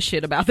gave a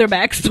shit about their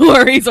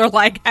backstories or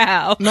like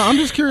how. No, I'm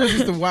just curious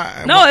as to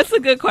why. No, it's a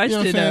good You know question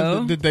what I'm saying?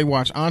 though. Did they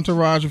watch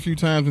Entourage a few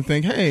times and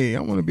think, "Hey,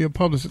 I want to be a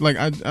publicist"? Like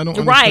I don't Right,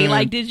 understand.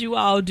 like did you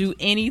all do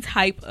any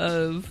type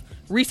of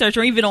research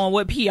or even on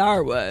what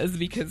PR was?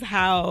 Because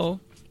how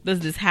does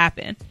this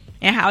happen?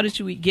 And how did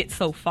you get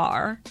so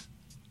far?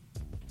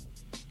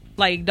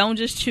 Like, don't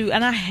just choose.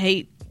 And I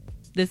hate,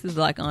 this is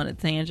like on a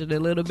tangent a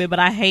little bit, but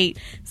I hate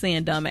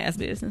seeing dumbass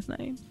business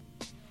names.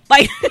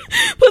 Like,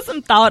 put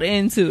some thought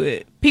into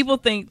it. People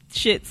think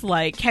shit's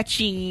like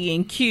catchy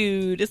and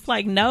cute. It's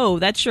like, no,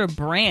 that's your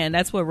brand.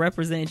 That's what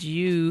represents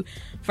you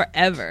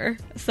forever.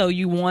 So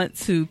you want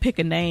to pick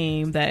a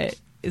name that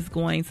is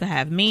going to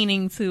have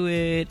meaning to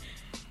it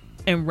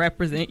and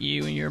represent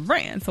you and your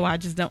brand. So I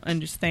just don't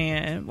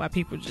understand why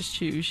people just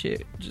choose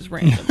shit just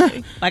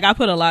randomly. Like, I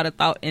put a lot of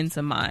thought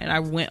into mine. I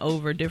went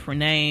over different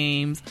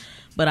names,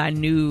 but I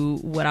knew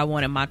what I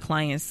wanted my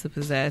clients to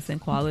possess and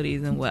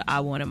qualities and what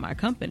I wanted my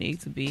company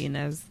to be, and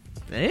that's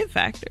the it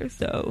factor.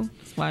 So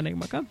that's why I named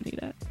my company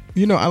that.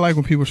 You know, I like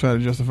when people try to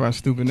justify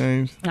stupid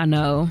names, I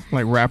know.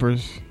 like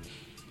rappers.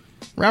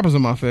 Rappers are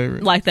my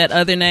favorite. Like that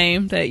other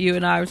name that you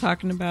and I were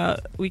talking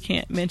about. We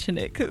can't mention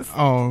it because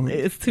Oh,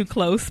 it's too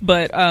close,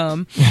 but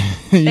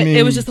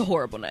it was just a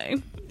horrible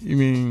name. You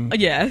mean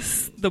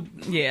Yes.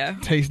 Yeah.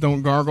 Taste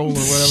Don't Gargle or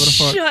whatever the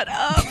fuck? Shut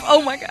up.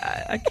 Oh my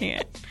God. I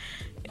can't.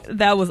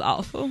 That was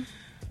awful.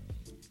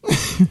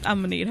 I'm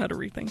going to need her to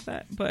rethink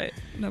that, but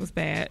that was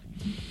bad.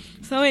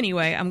 So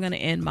anyway, I'm going to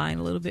end mine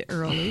a little bit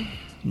early.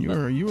 You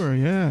were,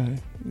 yeah.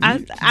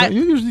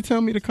 You usually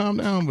tell me to calm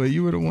down, but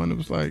you were the one that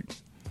was like,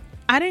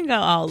 I didn't go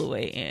all the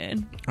way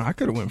in. I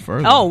could have went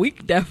further. Oh, we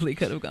definitely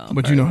could have gone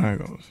but further. you know how it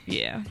goes.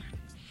 Yeah.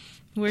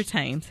 We're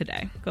tame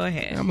today. Go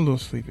ahead. I'm a little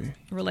sleepy.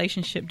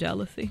 Relationship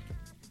jealousy.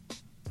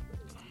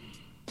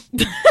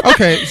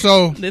 Okay,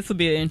 so This will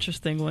be an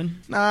interesting one.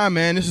 nah,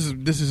 man, this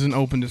is an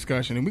open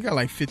discussion, and we got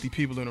like 50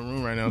 people in the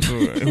room right now. So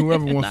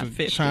whoever wants Not to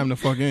 50. chime the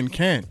fuck in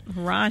can.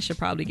 Ron should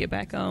probably get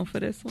back on for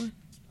this one.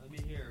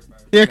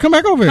 Yeah, come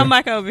back over here. Come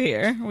back over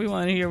here. We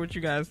want to hear what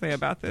you guys say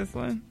about this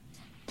one.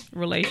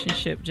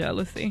 Relationship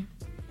jealousy.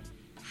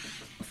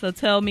 So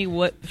tell me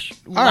what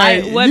All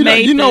right,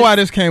 made you know this- why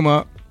this came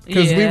up?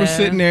 Because we were Yeah.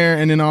 sitting there,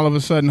 and then all of a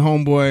sudden,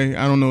 homeboy,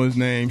 I don't know his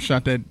name,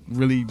 shot that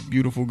really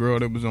beautiful girl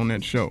that was on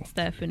that show.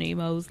 Stephanie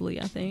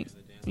Mosley, I think.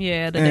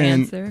 Yeah, the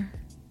And- dancer.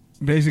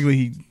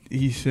 Basically,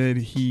 he said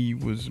he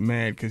was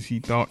mad because he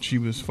thought she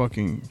was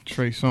fucking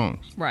Trey Songz.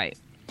 Right.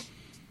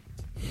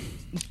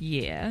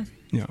 Yeah.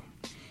 Yeah,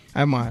 I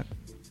have my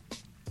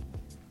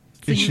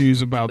So you-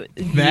 issues about that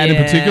in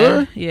Yeah,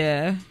 particular,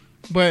 Yeah.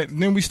 but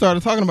then we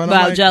started talking about it. I'm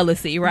About like,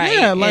 jealousy, right?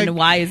 Yeah, like, and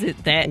why is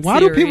it that why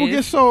do people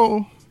serious? get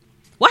so?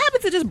 What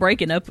happened to just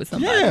breaking up with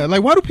somebody? Yeah,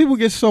 like why do people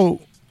get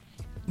so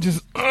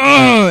just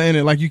in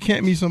it? Like you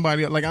can't meet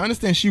somebody. Like I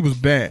understand she was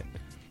bad.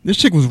 This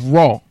chick was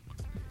raw.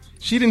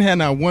 She didn't have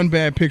not one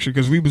bad picture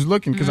because we was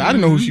looking because I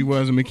didn't know who she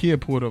was, and Makia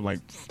pulled up like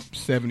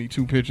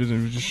 72 pictures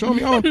and was just showing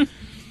me all.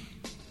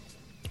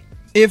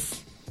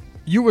 If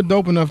you were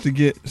dope enough to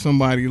get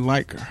somebody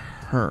like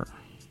her,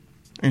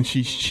 and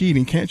she's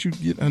cheating, can't you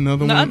get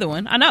another The one other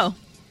one. I know.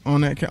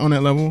 on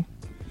that level?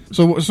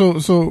 So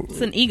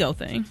It's an ego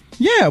thing.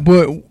 yeah,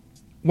 but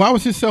why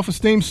was his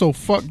self-esteem so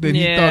fucked that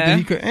he Yeah. thought that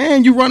he could?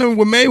 And you running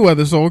with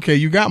Mayweather, so okay,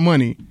 you got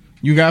money,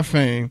 you got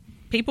fame.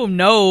 People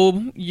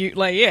know you,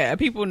 like, yeah,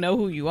 people know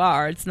who you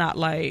are. It's not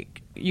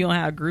like you don't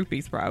have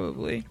groupies,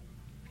 probably.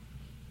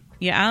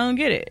 Yeah, I don't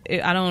get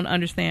it. I don't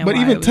understand. But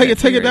why even was take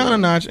that it down a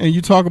serious. notch, and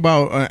you talk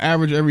about an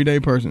average everyday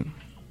person,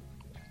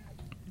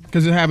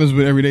 because it happens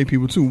with everyday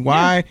people too.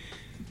 Why?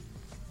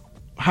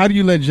 How do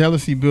you let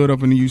jealousy build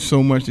up into you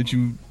so much that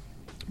you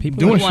People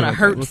doing wanna shit like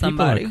hurt that?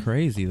 somebody. People are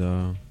crazy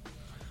though.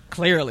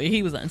 Clearly,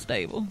 he was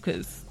unstable,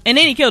 and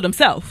then he killed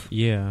himself.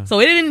 Yeah. So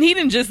he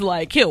didn't just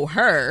like kill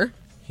her.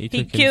 He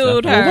took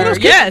killed himself out. Well, what her. else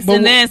could- Yes, but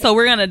and what- then so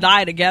we're gonna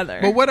die together.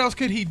 But what else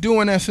could he do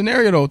in that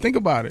scenario though? Think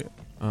about it.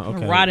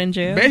 Okay. Rot in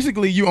jail.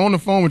 Basically, you on the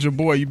phone with your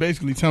boy. You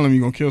basically tell him you're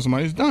gonna kill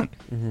somebody. It's done.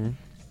 Mm-hmm.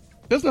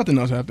 There's nothing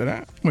else after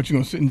that. What, you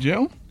gonna sit in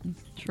jail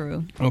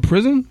True. or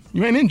prison?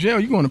 You ain't in jail.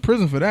 You going to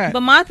prison for that.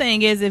 But my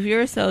thing is, if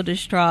you're so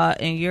distraught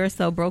and you're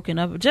so broken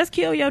up, just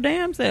kill your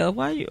damn self.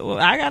 Why you? Well,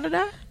 I gotta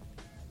die.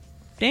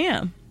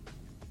 Damn.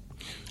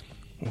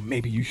 Well,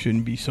 maybe you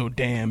shouldn't be so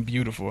damn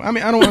beautiful. I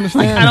mean, I don't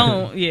understand. I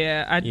don't.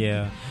 Yeah.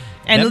 Yeah.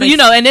 And That makes- you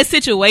know, and this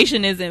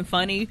situation isn't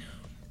funny,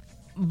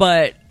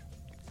 but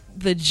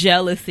the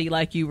jealousy,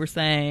 like you were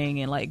saying,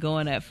 and like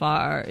going that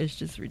far is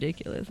just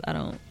ridiculous. I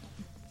don't.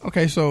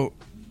 Okay, so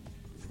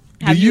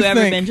Have do you ever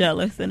think- been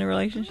jealous in a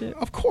relationship?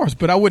 Of course,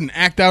 but I wouldn't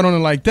act out on it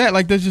like that.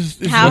 Like that's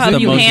just. It's How just have the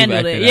you most you've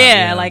handled it? acted out,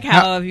 Yeah, yeah. like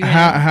how have you?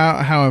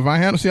 handled how have I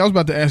handled? See, I was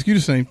about to ask you the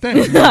same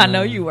thing. I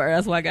know you were.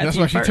 That's why I got. That's to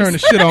you why she first. turned the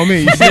shit on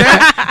me. You see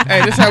that?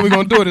 Hey, this is how we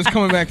gonna do it. It's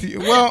coming back to you.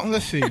 Well,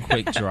 let's see.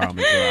 Quick draw,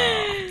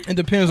 McGraw. It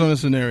depends on the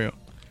scenario.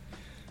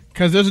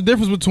 Because there's a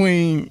difference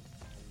between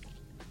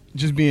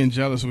just being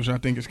jealous, which I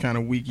think is kind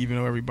of weak, even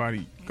though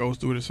everybody goes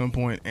through it at some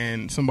point,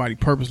 and somebody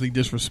purposely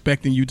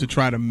disrespecting you to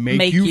try to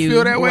make you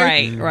feel that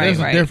way. Right, There's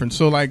right. a difference.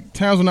 So like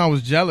times when I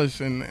was jealous,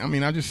 and I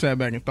mean, I just sat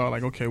back and thought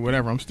like, okay,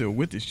 whatever. I'm still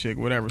with this chick.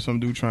 Whatever. Some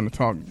dude trying to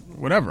talk.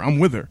 Whatever. I'm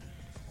with her.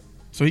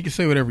 So he can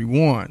say whatever he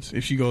wants.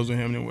 If she goes with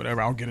him, then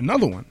whatever. I'll get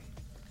another one.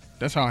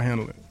 That's how I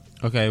handle it.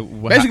 Okay.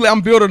 Basically,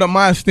 I'm building up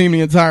my esteem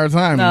the entire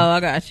time. No, I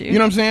got you. You know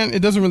what I'm saying? It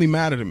doesn't really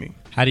matter to me.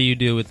 How do you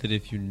deal with it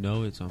if you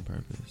know it's on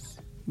purpose?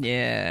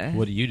 Yeah.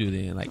 What do you do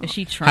then? Like, Is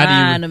she how do you-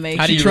 trying to make?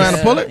 how do She you trying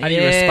to pull it? How do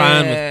you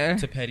respond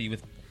to petty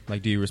with?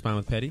 Like, do you respond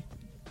with petty?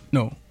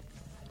 No.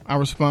 I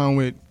respond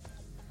with,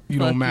 you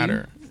Fuck don't you.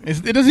 matter.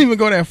 It doesn't even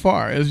go that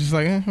far. It's just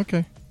like,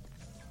 okay.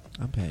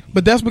 I'm petty.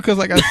 But that's because,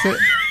 like I said,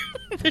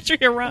 Picture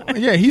your run.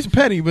 yeah, he's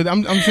petty. But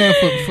I'm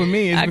saying for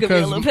me, it's I could be a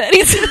because little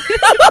petty too.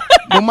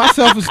 well, my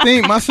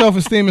self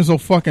esteem is so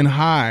fucking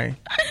high.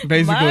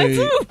 Basically, Mine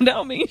too.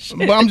 Don't mean shit.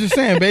 but I'm just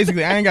saying,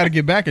 basically, I ain't got to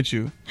get back at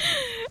you.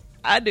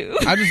 I do.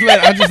 I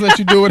just let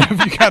you do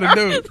whatever you got to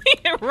do.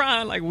 Me and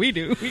Ron, like we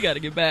do. We got to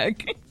get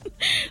back.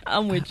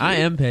 I'm with you. I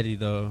am petty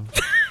though.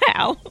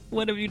 How?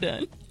 What have you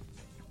done?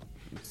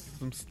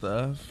 Some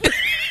stuff.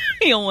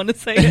 You don't want to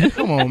say it.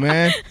 Come on,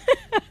 man.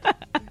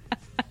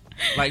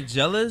 Like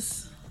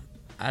jealous.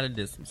 I done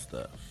did some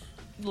stuff.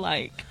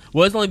 Like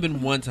Well, it's only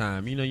been one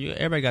time. You know,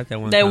 everybody got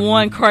that one. that time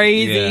one you-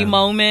 crazy yeah.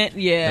 moment.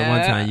 Yeah. That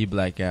one time you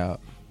black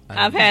out.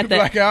 I've had that.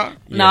 Blackout.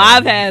 No,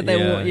 I've had that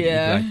one. You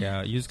Yeah. black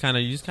out. You just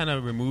kind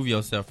of remove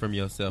yourself from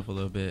yourself a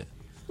little bit.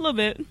 A little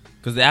bit.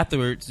 Because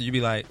afterwards, you be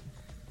like,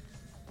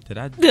 did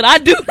I? Did I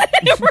do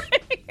that?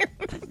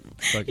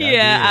 Fuck, I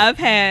Yeah, did. I've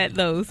had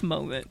those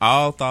moments.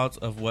 All thoughts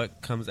of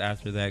what comes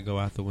after that go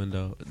out the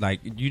window. Like,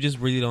 you just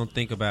really don't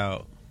think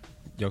about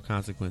your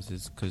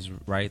consequences. Because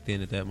right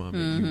then at that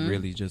moment, you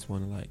really just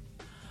want to, like,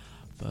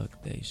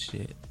 fuck they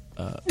shit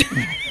up.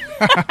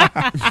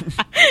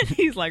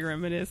 He's like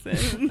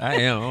reminiscing. I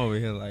am over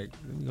here, like,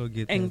 let me go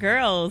get And that.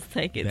 girls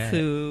take it Bad.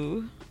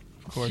 to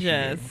Of course you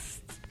do.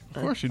 just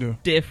Of course you do.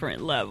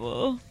 different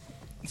level.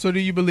 So do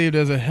you believe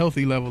there's a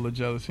healthy level of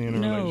jealousy in a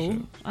No,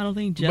 relationship? I don't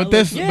think jealous. But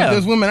there's Yeah. but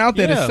there's women out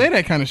there Yeah. that say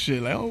that kind of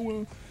shit. Like, oh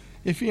well,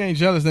 if he ain't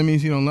jealous, that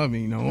means he don't love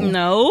me.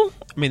 No.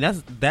 I mean,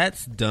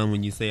 that's dumb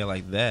when you say it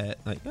like that.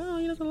 Like, oh,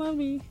 he doesn't love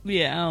me.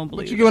 Yeah, I don't But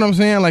believe you get what I'm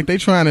saying? Like they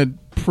trying to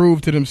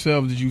prove to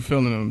themselves that you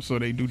feeling them, so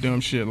they do dumb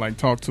shit like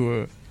talk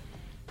to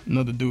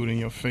another dude in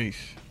your face.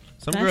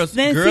 Some That's- girls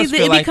then girls see,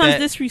 feel it like becomes that.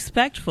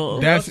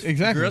 disrespectful. That's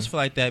exactly. Girls feel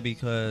like that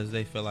because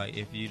they feel like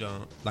if you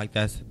don't, like,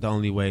 that's the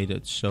only way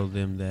to show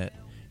them that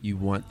you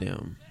want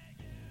them.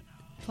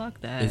 Fuck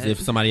that. Is if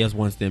somebody else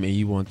wants them and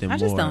you want them I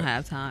just more. don't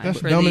have time That's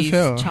for dumb as these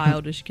hell.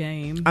 childish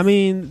games. I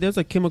mean, there's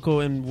a chemical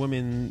in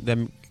women that,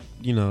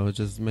 you know,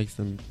 just makes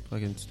them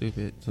fucking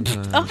stupid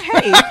sometimes. Oh,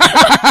 hey.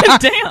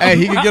 Damn. Hey,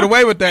 he can get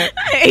away with that.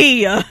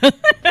 Hey.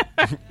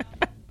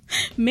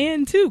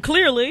 Men, too,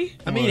 clearly.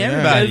 I mean, Oh, yeah.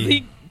 Because everybody.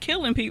 he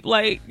killing people.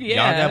 Like,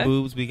 yeah. Y'all got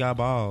boobs, we got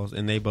balls,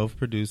 and they both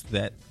produce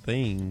that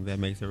thing that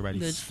makes everybody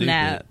The stupid.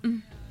 snap.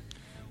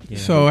 Yeah.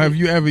 So have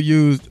you ever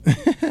used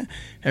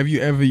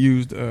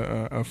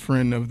a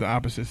friend of the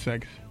opposite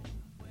sex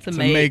To to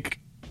make. make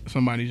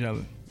somebody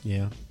jealous?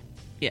 Yeah.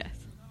 Yes.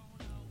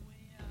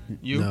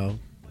 You? No.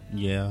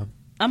 Yeah.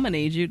 I'm going to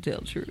need you to tell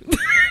the truth.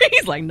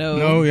 He's like, no.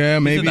 No, yeah,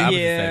 It's maybe. the opposite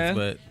Yeah. sex,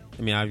 but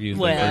I mean, I've used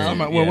Well. a friend.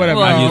 Somebody- well, whatever.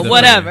 I've Well, used a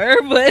whatever.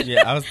 friend. But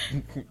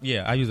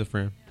Yeah, I use a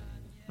friend.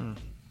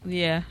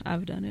 yeah,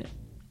 I've done it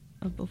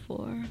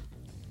before.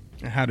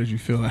 And how did you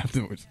feel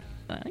afterwards?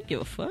 I don't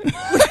give a fuck.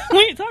 What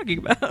are you talking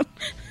about?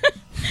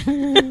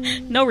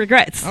 No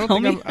regrets, I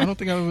don't homie.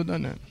 think I've ever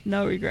done that.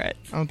 No regrets.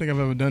 I don't think I've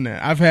ever done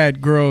that. I've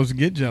had girls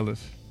get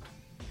jealous.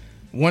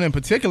 One in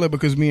particular,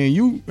 because me and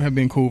you have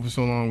been cool for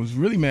so long, was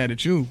really mad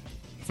at you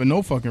for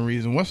no fucking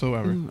reason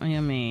whatsoever. I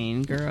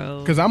mean,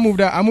 girl. Because I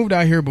moved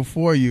out here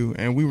before you,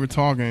 and we were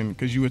talking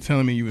because you were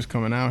telling me you was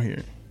coming out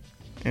here,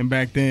 and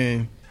back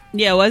then,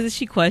 Yeah, wasn't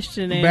she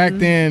questioning? Yeah.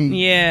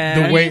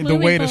 the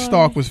way to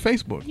stalk was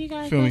Facebook.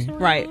 Feel me?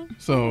 Right.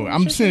 So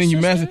I'm sending you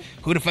message.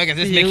 Who the fuck is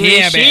this Who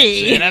McKeon is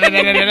she?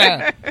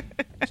 bitch?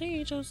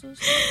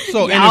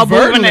 So Y'all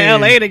moving to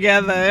inadvertently, LA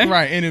together.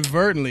 right?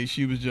 Inadvertently,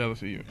 she was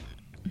jealous of you.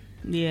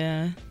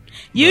 Yeah.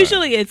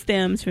 Usually it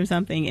stems from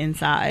something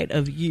inside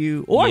of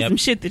you or Yep. some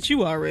shit that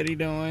you already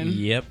doing.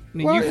 Yep.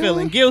 And Well, you're yeah.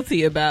 feeling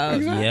guilty about.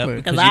 Exactly. Yep.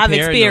 Because you I've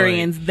paranoid.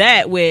 experienced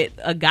that with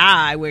a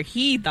guy where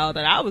he thought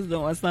that I was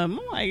doing something,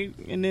 I'm like,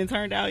 and then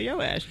turned out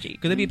your ass cheek.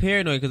 Because they be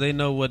paranoid because they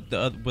know what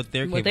they're capable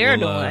What they're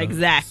doing, of.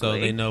 exactly. So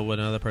they know what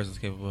another person's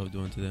capable of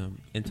doing to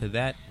them. And to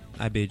that,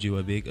 I bid you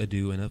a big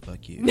adieu and a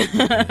fuck you.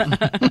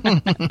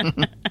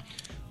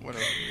 What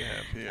else do we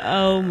have here?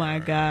 Oh my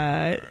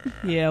God.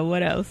 Yeah,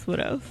 what else?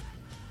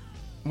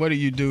 What do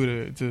you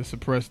do to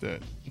suppress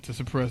that? To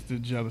suppress the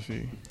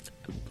jealousy?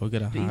 Go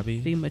get a hobby.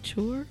 Be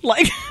mature.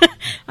 Like,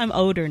 I'm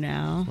older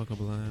now. Smoke a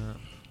blunt.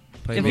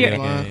 Play If video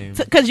you're- game.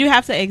 Because you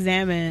have to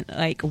examine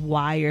like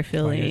why you're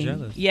feeling.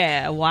 jealous.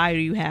 Yeah, why do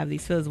you have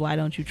these feelings? Why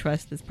don't you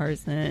trust this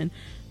person?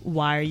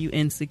 why are you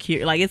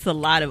insecure? Like, it's a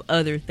lot of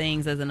other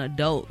things as an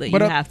adult that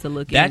But, you have to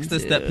look That's into. the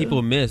step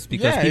people miss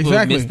because Yeah, people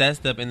exactly. miss that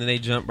step and then they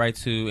jump right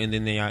to and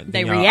then they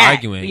They are react.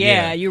 arguing.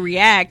 Yeah, you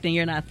react and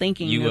you're not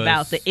thinking You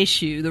about ass- the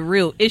issue, the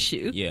real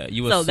issue. Yeah,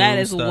 you So that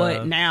assume is what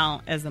stuff.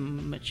 now, as a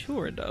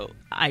mature adult,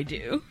 I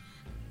do.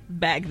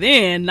 Back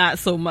then, not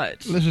so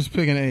much. Let's just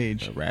pick an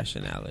age.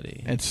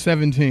 Rationality. At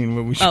 17,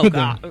 what we should Oh have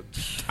God, done.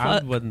 I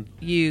fuck wasn't.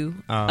 you,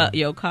 Oh.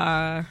 your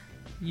car,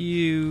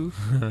 you,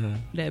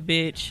 that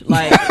bitch.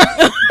 Like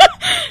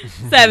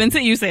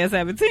 17, you said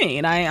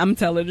 17. I'm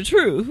telling the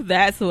truth.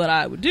 That's what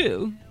I would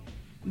do.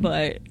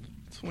 But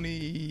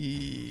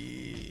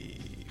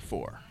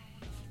 24.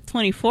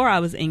 24, I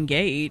was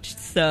engaged.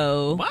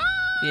 So What?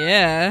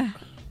 yeah,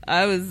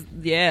 I was.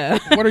 Yeah.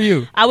 What are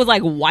you? I was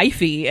like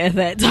wifey at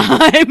that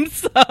time,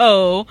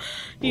 so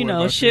you What know,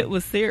 about shit you?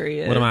 was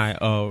serious. What am I?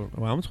 Oh,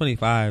 well, I'm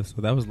 25,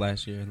 so that was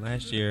last year. And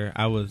last year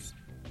I was.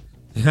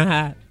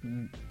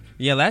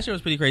 Yeah, last year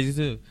was pretty crazy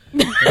too.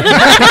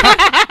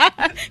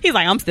 He's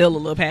like, I'm still a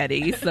little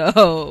patty,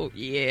 so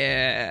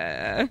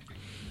yeah.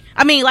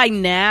 I mean, like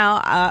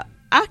now,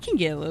 I can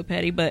get a little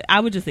petty, but I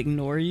would just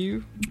ignore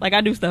you. Like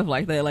I do stuff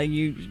like that. Like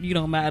you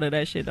don't matter.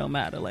 That shit don't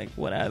matter. Like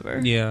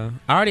whatever. Yeah,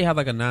 I already have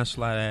like a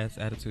nonchalant ass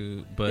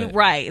attitude, but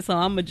Right. So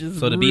I'm gonna just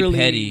So to be really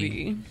petty,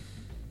 be it's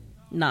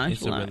a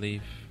nonchalant.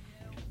 relief.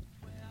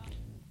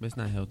 But it's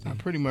not healthy. I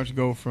pretty much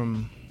go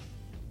from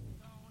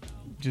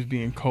just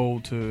being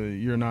cold to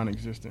you're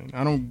non-existent.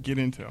 I don't get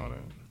into all that.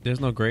 There's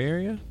no gray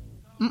area.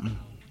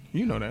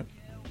 You know that.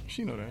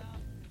 She know that.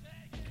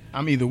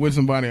 I'm either with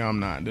somebody or I'm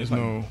not. There's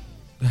no.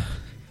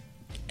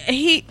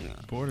 He,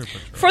 Border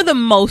patrol. for the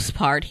most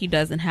part, he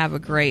doesn't have a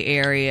gray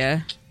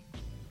area.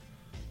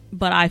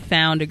 But I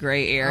found a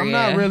gray area.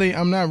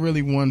 I'm not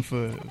really one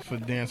for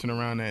dancing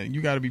around that.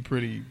 You got to be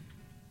pretty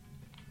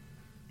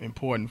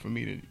important for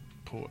me to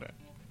pull that.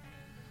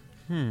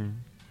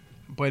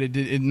 But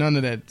none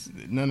of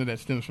that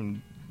stems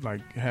from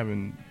like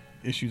having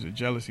issues of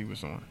jealousy with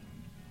someone.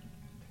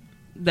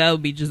 That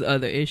would be just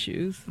other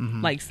issues,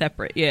 like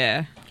separate.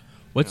 Yeah.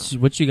 What's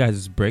you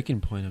guys'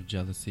 breaking point of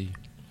jealousy?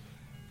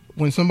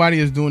 When somebody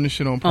is doing this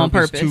shit on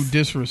purpose, purpose. to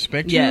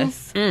disrespect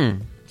Yes. you,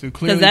 to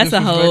clearly Because that's a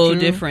disrespect whole you.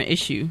 different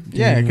issue.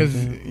 Yeah, because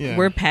We're When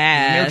they're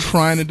past.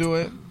 trying to do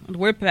it.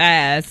 We're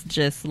past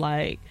just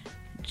like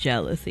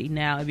jealousy.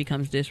 Now it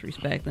becomes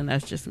disrespect, and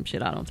that's just some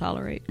shit I don't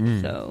tolerate.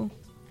 So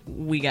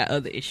we got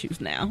other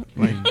issues now.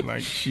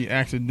 Like she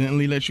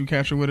accidentally let you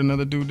catch her with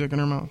another dude dick in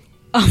her mouth.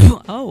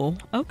 Oh,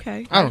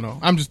 okay. I don't know.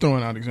 I'm just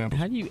throwing out examples.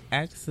 How do you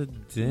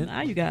accident?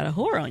 Now you got a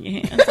whore on your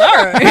hands.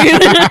 All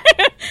right.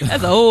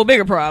 That's a whole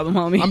bigger problem,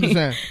 homie. I'm just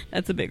saying.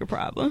 That's a bigger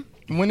problem.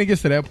 When it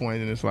gets to that point,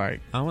 then it's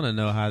like, I want to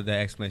know how that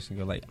explanation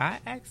go. Like I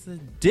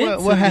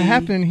accidentally. what had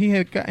happened? He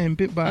had gotten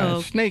bit by Oh.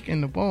 a snake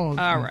in the balls.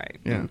 All right.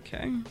 Yeah.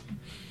 Okay.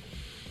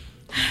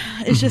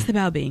 It's just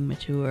about being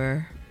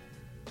mature,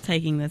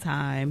 taking the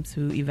time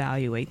to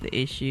evaluate the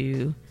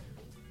issue,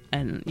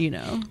 and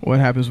What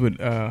happens with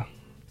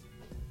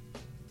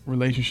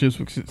relationships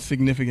with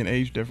significant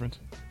age difference,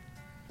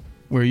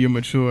 where you're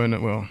mature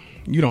and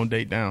you don't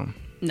date down.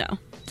 no,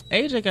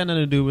 Age ain't got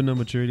nothing to do with no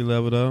maturity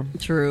level though.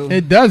 true.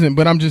 It doesn't,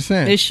 but I'm just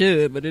saying. It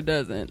should, but it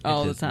doesn't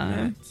all It the does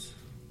time. not.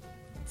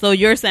 So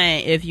you're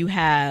saying if you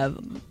have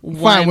one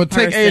Fine, well,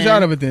 take age person-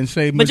 out of it then.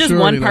 Say but just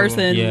maturity one level.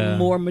 person Yeah.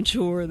 more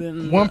mature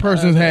than One the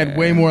person's had other.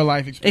 way more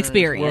life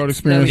experience, world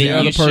experience. There The we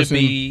other You should person,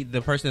 be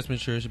the person that's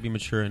mature should be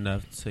mature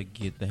enough to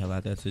get the hell out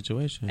of that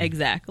situation.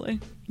 Exactly.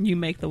 You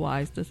make the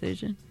wise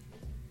decision.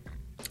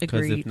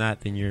 Because Agreed. if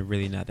not, then you're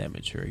really not that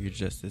mature. You're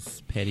just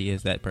as petty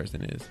as that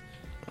person is.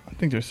 I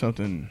think there's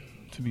something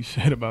to be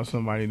said about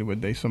somebody that would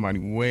date somebody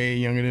way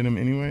younger than them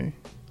anyway.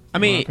 I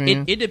In my mean,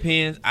 opinion. it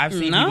depends. I've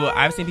seen No.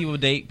 people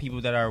date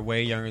people that are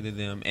way younger than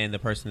them, and the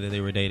person that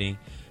they were dating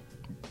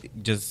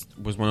just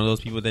was one of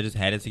those people that just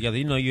had it together.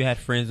 You had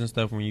friends and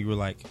stuff when you were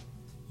like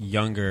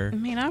younger. I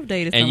mean, I've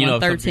dated And someone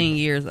some 13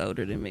 people- years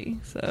older than me,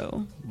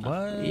 so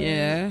What?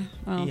 yeah,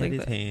 I don't He had think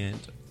his that. hand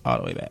all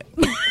the way back,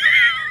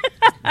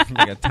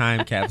 like a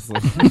time capsule.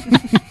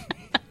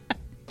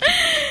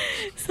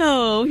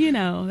 So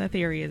that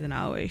theory isn't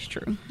always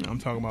true. I'm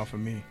talking about for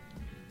me.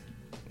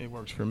 It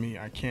works for me.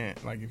 I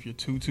can't. Like, if you're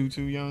too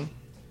young,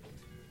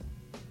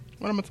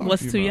 what am I talking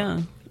What's to you too about?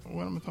 young?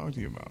 What am I talking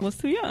to you about? What's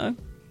too young?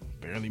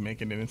 Barely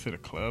making it into the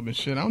club and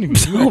shit. I don't even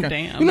do that Oh, kind.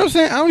 damn. You know what I'm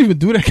saying? I don't even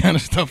do that kind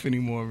of stuff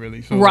anymore,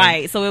 really. So,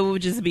 Right. So it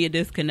would just be a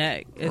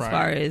disconnect as Right.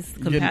 far as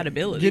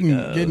compatibility Getting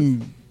goes.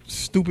 getting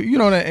stupid. You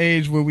know that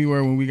age where we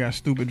were when we got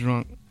stupid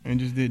drunk and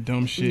just did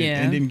dumb shit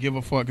Yeah. and didn't give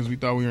a fuck because we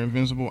thought we were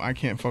invincible. I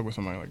can't fuck with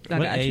somebody like that. I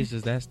What got you. age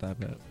does that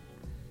stop at?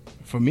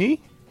 For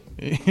me,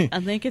 I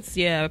think it's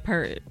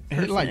per it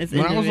person. like It's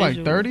when I was like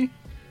individual. 30.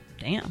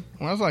 Damn.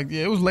 When I was like,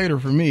 yeah, it was later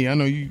for me. I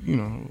know you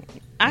know.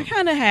 I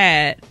kind of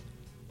had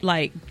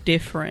like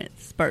different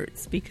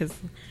spurts because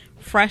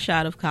fresh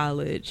out of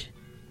college,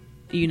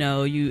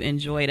 you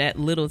enjoy that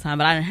little time,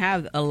 but I didn't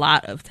have a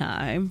lot of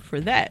time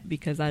for that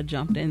because I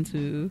jumped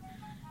into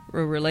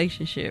a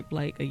relationship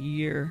like a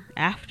year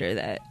after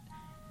that.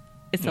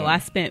 And so Yeah. I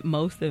spent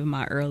most of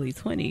my early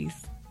 20s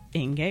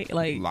engaged,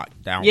 like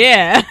Locked down.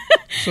 yeah.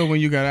 So when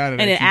you got out of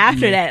that, And then you-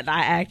 after you- that,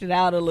 I acted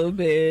out a little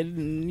bit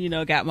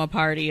and, got my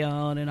party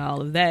on and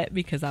all of that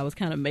because I was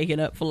kind of making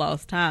up for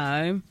lost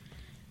time.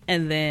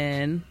 And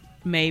then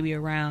maybe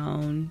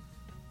around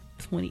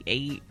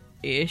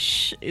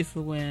 28-ish is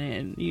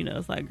when,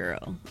 it's like,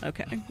 girl,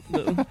 okay,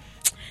 boo.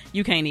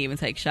 You can't even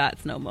take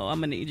shots no more. I'm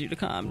going to need you to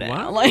calm down.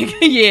 Wow. Like,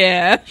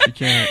 yeah. She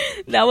can't.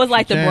 That was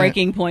like the can't.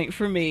 breaking point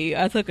for me.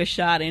 I took a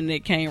shot and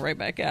it came right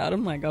back out.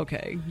 I'm like,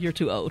 okay, you're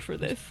too old for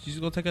this. She's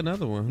gonna take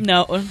another one.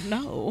 No.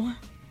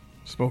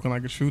 Spoken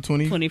like a true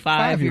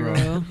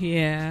 25-year-old.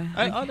 Yeah.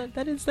 That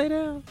didn't stay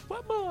down.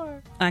 What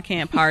more? I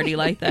can't party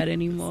like that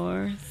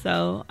anymore.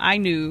 So I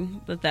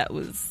knew that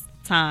was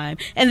time.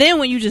 And then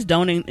when you just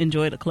don't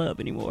enjoy the club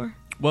anymore,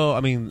 Well, I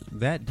mean,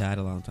 that died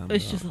a long time ago.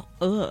 it's just,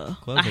 ugh.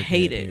 Clubs I are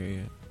hate dead, it.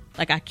 period.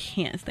 Like, I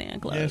can't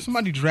stand clubs. Yeah,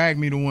 somebody dragged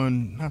me to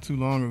one not too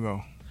long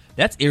ago.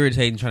 That's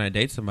irritating trying to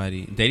dating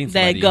somebody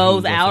that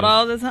goes out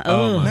all the time.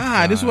 Oh, Ugh. my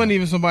Nah, this God. wasn't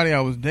even somebody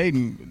I was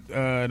dating.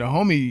 The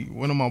homie,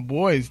 one of my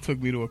boys, took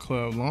me to a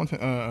club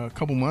a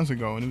couple months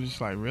ago, and it was just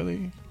like,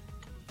 really?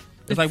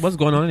 It's like, what's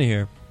going on in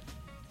here?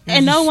 It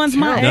And was no just one's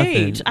my terrible.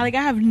 Nothing. age. I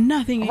have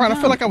nothing in Right, I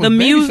feel common. like I was the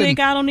music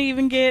babysitting- I don't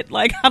even get.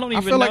 Like, I don't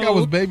even I feel like know. I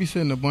was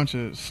babysitting a bunch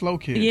of slow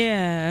kids.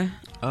 Yeah.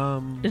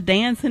 The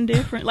dancing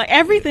different. Like,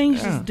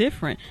 everything's Yeah. just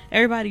different.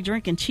 Everybody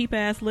drinking cheap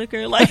ass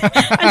liquor. Like,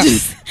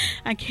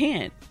 I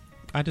can't.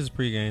 I just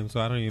pregame, so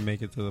I don't even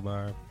make it to the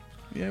bar.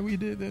 Yeah, we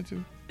did that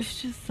too.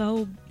 It's just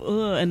so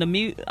and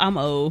I'm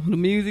old. The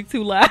music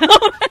too loud.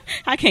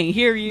 I can't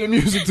hear you. The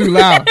music too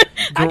loud.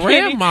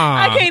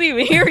 Grandma. I can't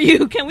even hear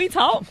you. Can we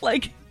talk?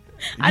 Like,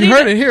 You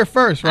heard it here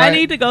first, right? I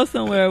need to go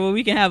somewhere where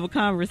we can have a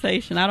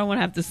conversation. I don't want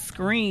to have to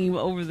scream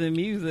over the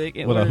music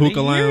and With a order to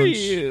hookah hear lounge?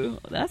 you.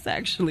 That's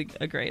actually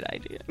a great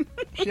idea.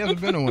 She hasn't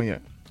been on one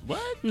yet.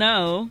 What?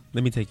 No.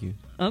 Let me take you.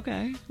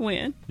 Okay.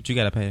 When? But you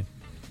gotta pay.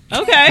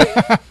 Okay.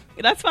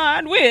 That's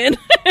fine. When?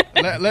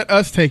 Let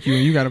us take you,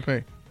 and you got to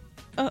pay.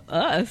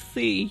 Us.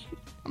 See,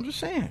 I'm just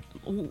saying.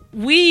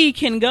 we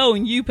can go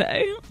and you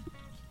pay.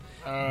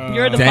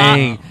 You're the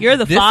Dang. you're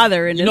the This-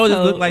 father in You know, this this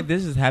whole- look like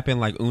this has happened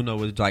like Uno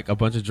with like a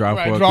bunch of draw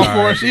Right, four draw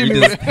cards. four, We she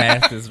just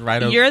passed this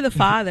right over. You're the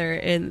father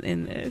in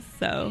this,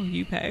 so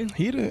you pay.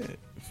 He the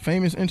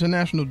famous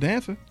international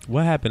dancer.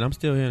 What happened? I'm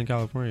still here in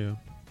California.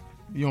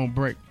 You on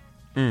break?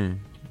 Mm.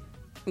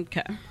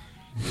 Okay.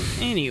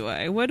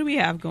 Anyway, what do we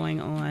have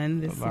going on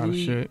this A lot of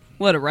week? shit.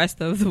 Well, the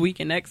rest of the week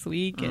and next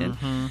week, and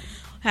Mm-hmm.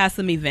 have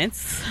some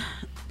events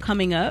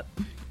coming up,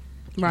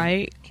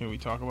 right? Can we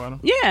talk about him?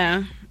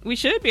 Yeah, we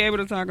should be able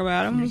to talk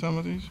about Give me them. some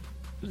of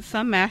these.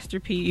 Some Master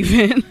P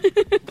event.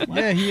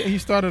 Yeah, he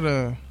started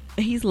a.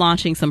 He's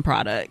launching some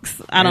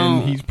products. I And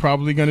don't. he's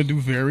probably going to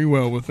do very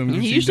well with them.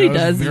 He usually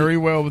does. very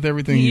well with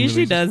everything. He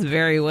usually releases. does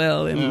very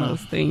well in Yeah.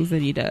 most things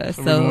that he does.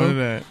 So, we're going to So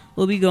that.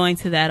 we'll be going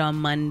to that on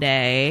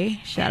Monday.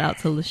 Shout out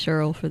to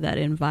LaCheryl for that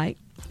invite.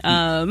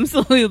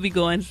 So we'll be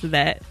going to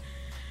that.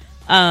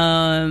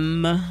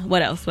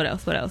 What else? We're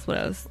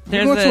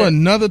going to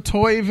another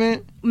toy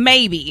event.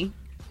 maybe.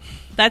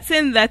 That's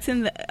in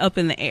the up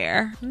in the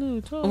air.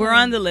 We're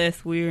on the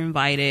list. We're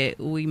invited.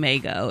 We may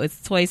go.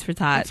 It's Toys for I'm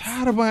Tots.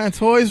 tired of buying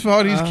toys for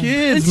all these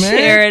kids, It's man.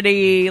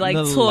 charity, like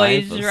The Toys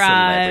life of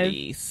Drive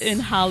celebrities. in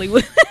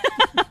Hollywood.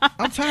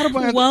 I'm tired of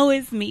buying. Woe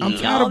is me. I'm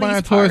tired all of buying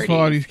these toys for all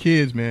parties. these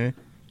kids, man.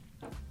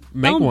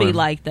 Make Don't one. be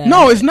like that.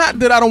 No, it's not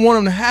that I don't want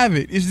them to have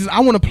it. It's just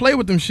I want to play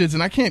with them shits,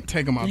 and I can't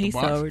take them out He's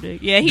the box. so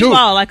ridiculous. Yeah, he Dude,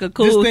 bought like a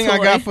cool this thing toy.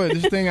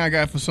 I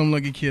got for some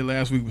lucky kid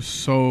last week was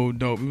so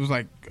dope. It was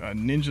like a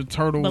Ninja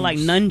Turtle, but like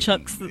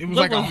nunchucks. It was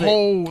What like a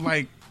whole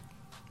like.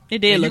 It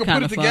did and you look could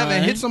kind put of it together fun.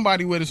 and hit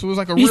somebody with it, so it was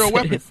like a You real said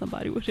weapon. hit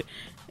somebody with it.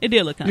 It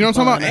did look kind You know of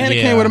what I'm fun. talking about? And it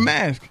Yeah. came with a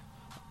mask.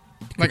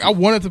 Like I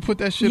wanted to put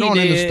that shit He on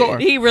in the did. store.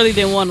 He really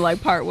didn't want to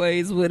like part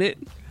ways with it.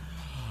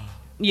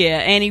 Yeah,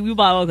 and we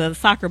bought like a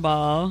soccer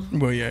ball.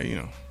 Well, yeah, you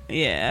know,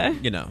 Yeah.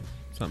 You know,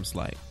 something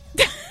slight.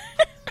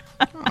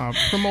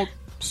 promote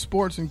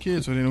sports and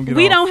kids so they don't get.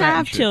 We all don't fat and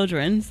have shit.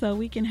 children, so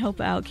we can help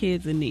out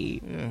kids in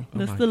need. Yeah.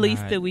 That's my the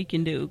least God. that we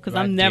can do because Do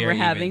I I'm never dare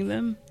having even-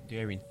 them. Do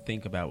you ever even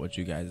think about what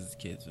you guys as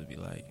kids would be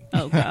like?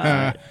 Oh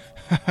God!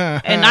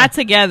 And not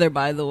together,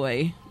 by the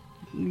way.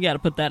 You got to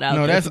put that out.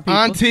 No, there that's for people.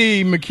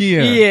 Auntie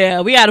Makia. Yeah,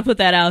 we got to put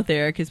that out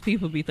there because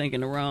people be thinking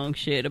the wrong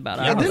shit about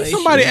Yeah, our didn't relationship.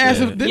 somebody ask?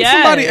 Didn't Yes.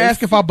 somebody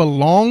ask if I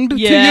belonged to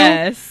you?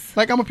 Yes.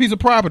 Like I'm a piece of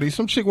property.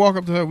 Some chick walk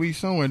up to her, we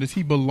somewhere. Does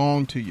he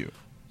belong to you?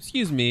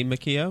 Excuse me,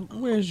 Makia.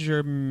 Where's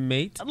your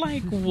mate?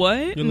 Like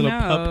what? Your little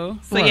No.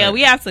 pup? So yeah,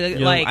 we have to Your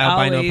like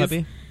albino always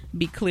puppy?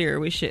 be clear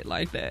with shit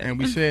like that. And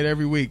we say it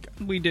every week.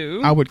 We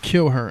do. I would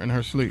kill her in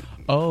her sleep.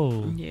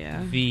 Oh,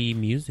 Yeah. the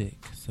music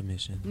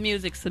submission.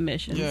 Music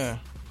submissions. Yeah.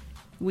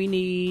 We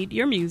need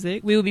your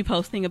music. We will be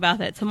posting about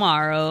that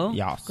tomorrow.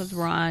 Yes. Because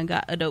Ron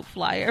got a dope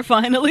flyer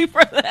finally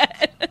for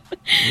that.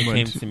 It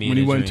came to me when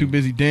in he a wasn't too dream.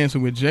 busy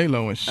dancing with J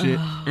Lo and shit.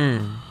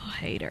 Mm.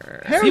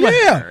 Hater. Hell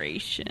yeah.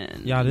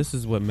 Separation. Y'all, this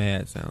is what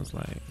Mad sounds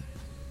like.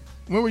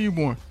 When were you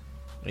born?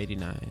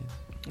 89.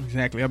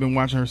 Exactly. I've been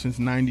watching her since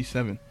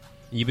 '97.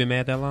 You been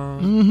mad that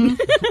long?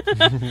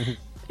 Mm-hmm.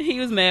 He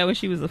was mad when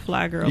she was a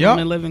fly girl Yup. on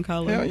In Living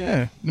Color. Hell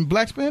yeah. The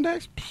black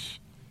spandex?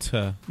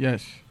 Tuh.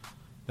 Yes.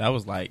 That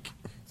was like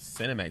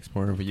Cinemax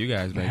porn for you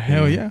guys back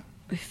Hell then. yeah.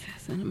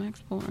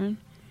 Cinemax porn.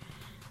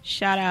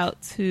 Shout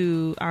out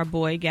to our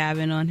boy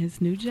Gavin on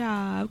his new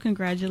job.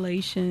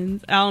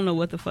 Congratulations. I don't know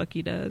what the fuck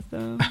he does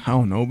though. I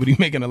don't know, but he's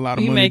making a lot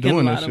of He money making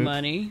doing a that lot of shit.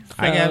 money.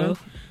 Hi, Gavin.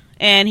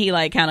 And he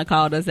like kind of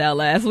called us out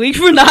last week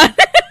for not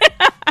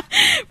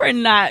for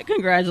not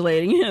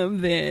congratulating him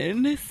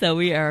then. So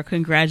we are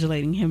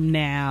congratulating him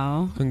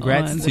now.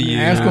 Congrats on- to you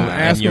Ask him,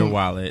 and your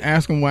wallet.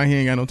 Ask him why he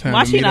ain't got no time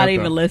Why to she meet not up,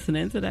 even though.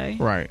 listening today?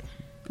 Right.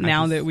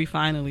 Now just- that we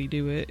finally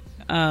do it.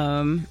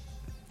 And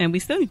we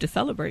still need to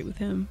celebrate with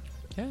him.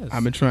 Yes.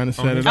 I've been trying to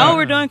set it Oh, up.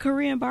 we're doing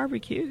Korean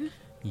barbecue.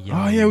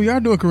 Oh, yeah, we are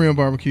doing Korean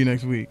barbecue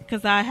next week.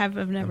 Because I've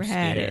never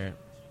had it.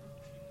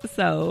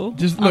 So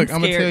Just look, I'm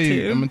gonna scared tell too.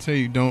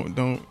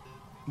 you,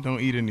 don't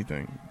eat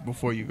anything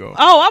before you go.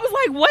 Oh, I was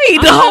like,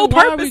 wait, the I'm whole like,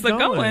 why are purpose we of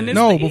going? going is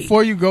No, to eat.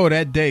 before you go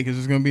that day, because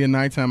it's gonna be a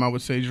nighttime. I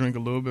would say drink a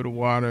little bit of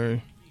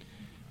water,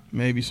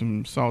 maybe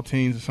some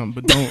saltines or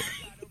something, but don't.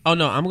 Oh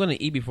no, I'm gonna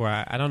eat before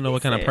I don't know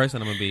what kind of said-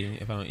 person I'm gonna be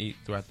if I don't eat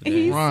throughout the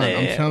He day. Ron,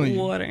 I'm said telling you.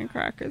 water and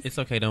crackers. It's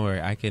okay, don't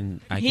worry. I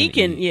can He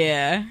can, eat.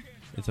 yeah.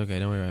 It's okay,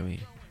 don't worry about me.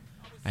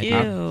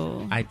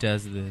 Ew. I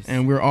does this.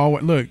 And we're all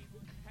look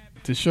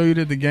to show you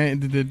that the game.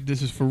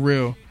 This is for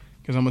real.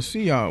 Because I'm gonna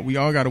see y'all. We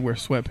all got to wear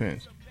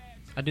sweatpants.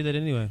 I do that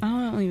anyway. I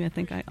don't even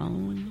think I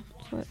own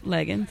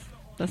leggings.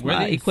 That's Were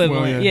my these?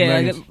 equivalent. Well, yeah, yeah,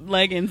 leggings.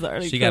 leggings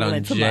are She got on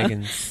equivalent to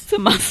jeggings. to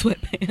my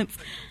sweatpants.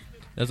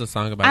 There's a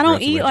song about I don't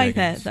girls who eat wear like jeggings.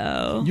 that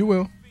though. You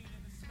will.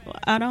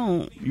 I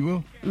don't. You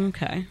will.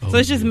 Okay. Oh, So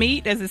it's just yeah.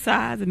 meat as a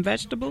size and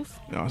vegetables.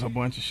 No, it's a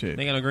bunch of shit.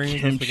 They got no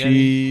greens and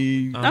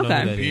spaghetti. Kimchi, I don't know Okay.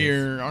 who that is.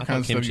 beer, all I thought kinds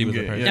of stuff kimchi you was can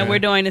a get. person. Yeah. And we're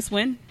doing this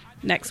when?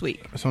 Next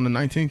week. It's on the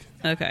 19th.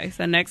 Okay.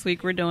 So next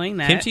week we're doing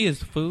that. Kimchi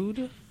is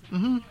food.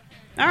 All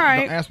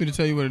right. Don't ask me to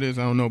tell you what it is.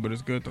 I don't know, but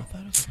it's good though. I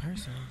thought it was a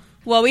person.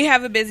 Well, we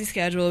have a busy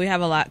schedule. We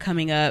have a lot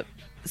coming up.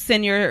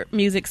 Send your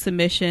music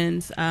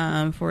submissions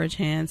for a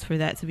chance for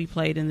that to be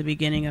played in the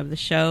beginning of the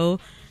show.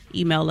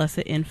 Email us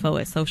at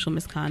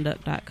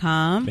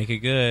info@socialmisconduct.com. Make it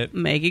good.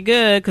 Make it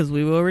good because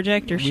we will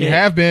reject your We shit.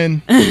 have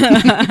been.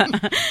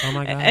 Oh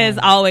my god. As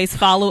always,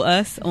 follow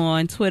us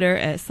on Twitter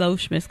at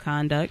Social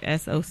Misconduct,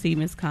 SOC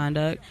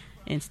Misconduct,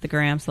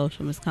 Instagram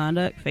Social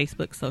Misconduct,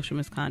 Facebook Social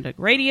Misconduct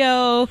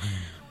Radio.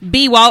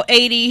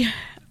 BWalt80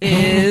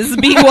 is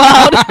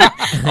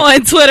BWalt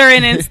on Twitter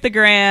and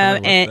Instagram,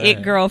 What's and that?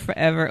 It Girl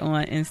Forever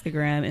on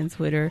Instagram and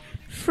Twitter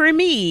for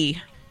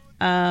me.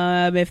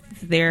 If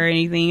there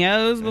anything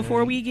else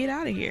before we get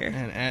out of here,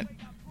 And at,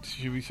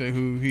 should we say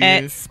who he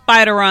at is?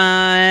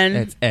 Spideron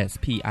That's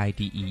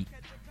SPIDERHON.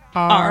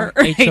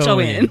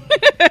 RHON.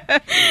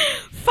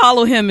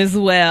 Follow him as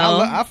well.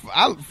 I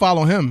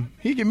follow him.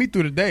 He get me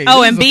through the day.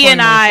 Oh, This and is a B funny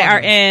and I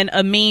are motherfucker. in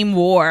a meme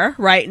war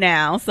right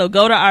now. So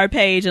go to our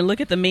page and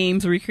look at the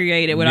memes we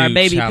created with our New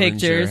baby challenger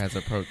pictures. has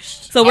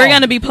approached. So we're Oh.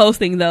 going to be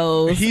posting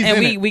those. He's and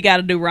in we, it. we got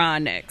to do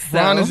Ron next. So.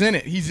 Ron is in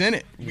it. He's in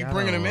it. We Yeah,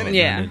 bringing him in it.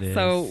 Yeah, It is.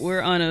 so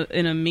we're on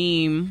in a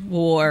meme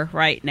war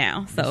right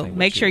now. So Say what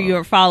make you sure want.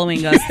 you're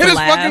following us to this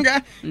laugh. fucking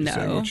guy. No.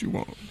 Say what you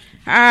want.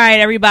 All right,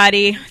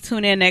 everybody.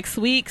 Tune in next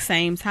week.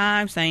 Same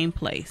time, same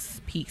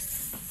place. Peace.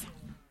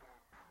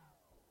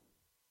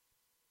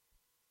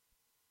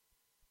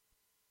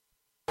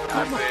 I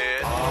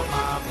said, All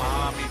my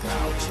mommy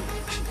pouch.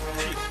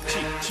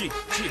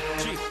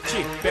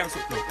 Bounce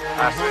with me.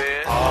 I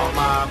said, All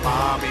my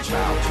mommy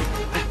pouch.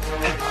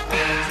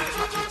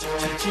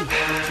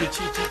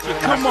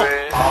 Come I on.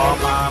 said, All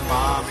my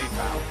mommy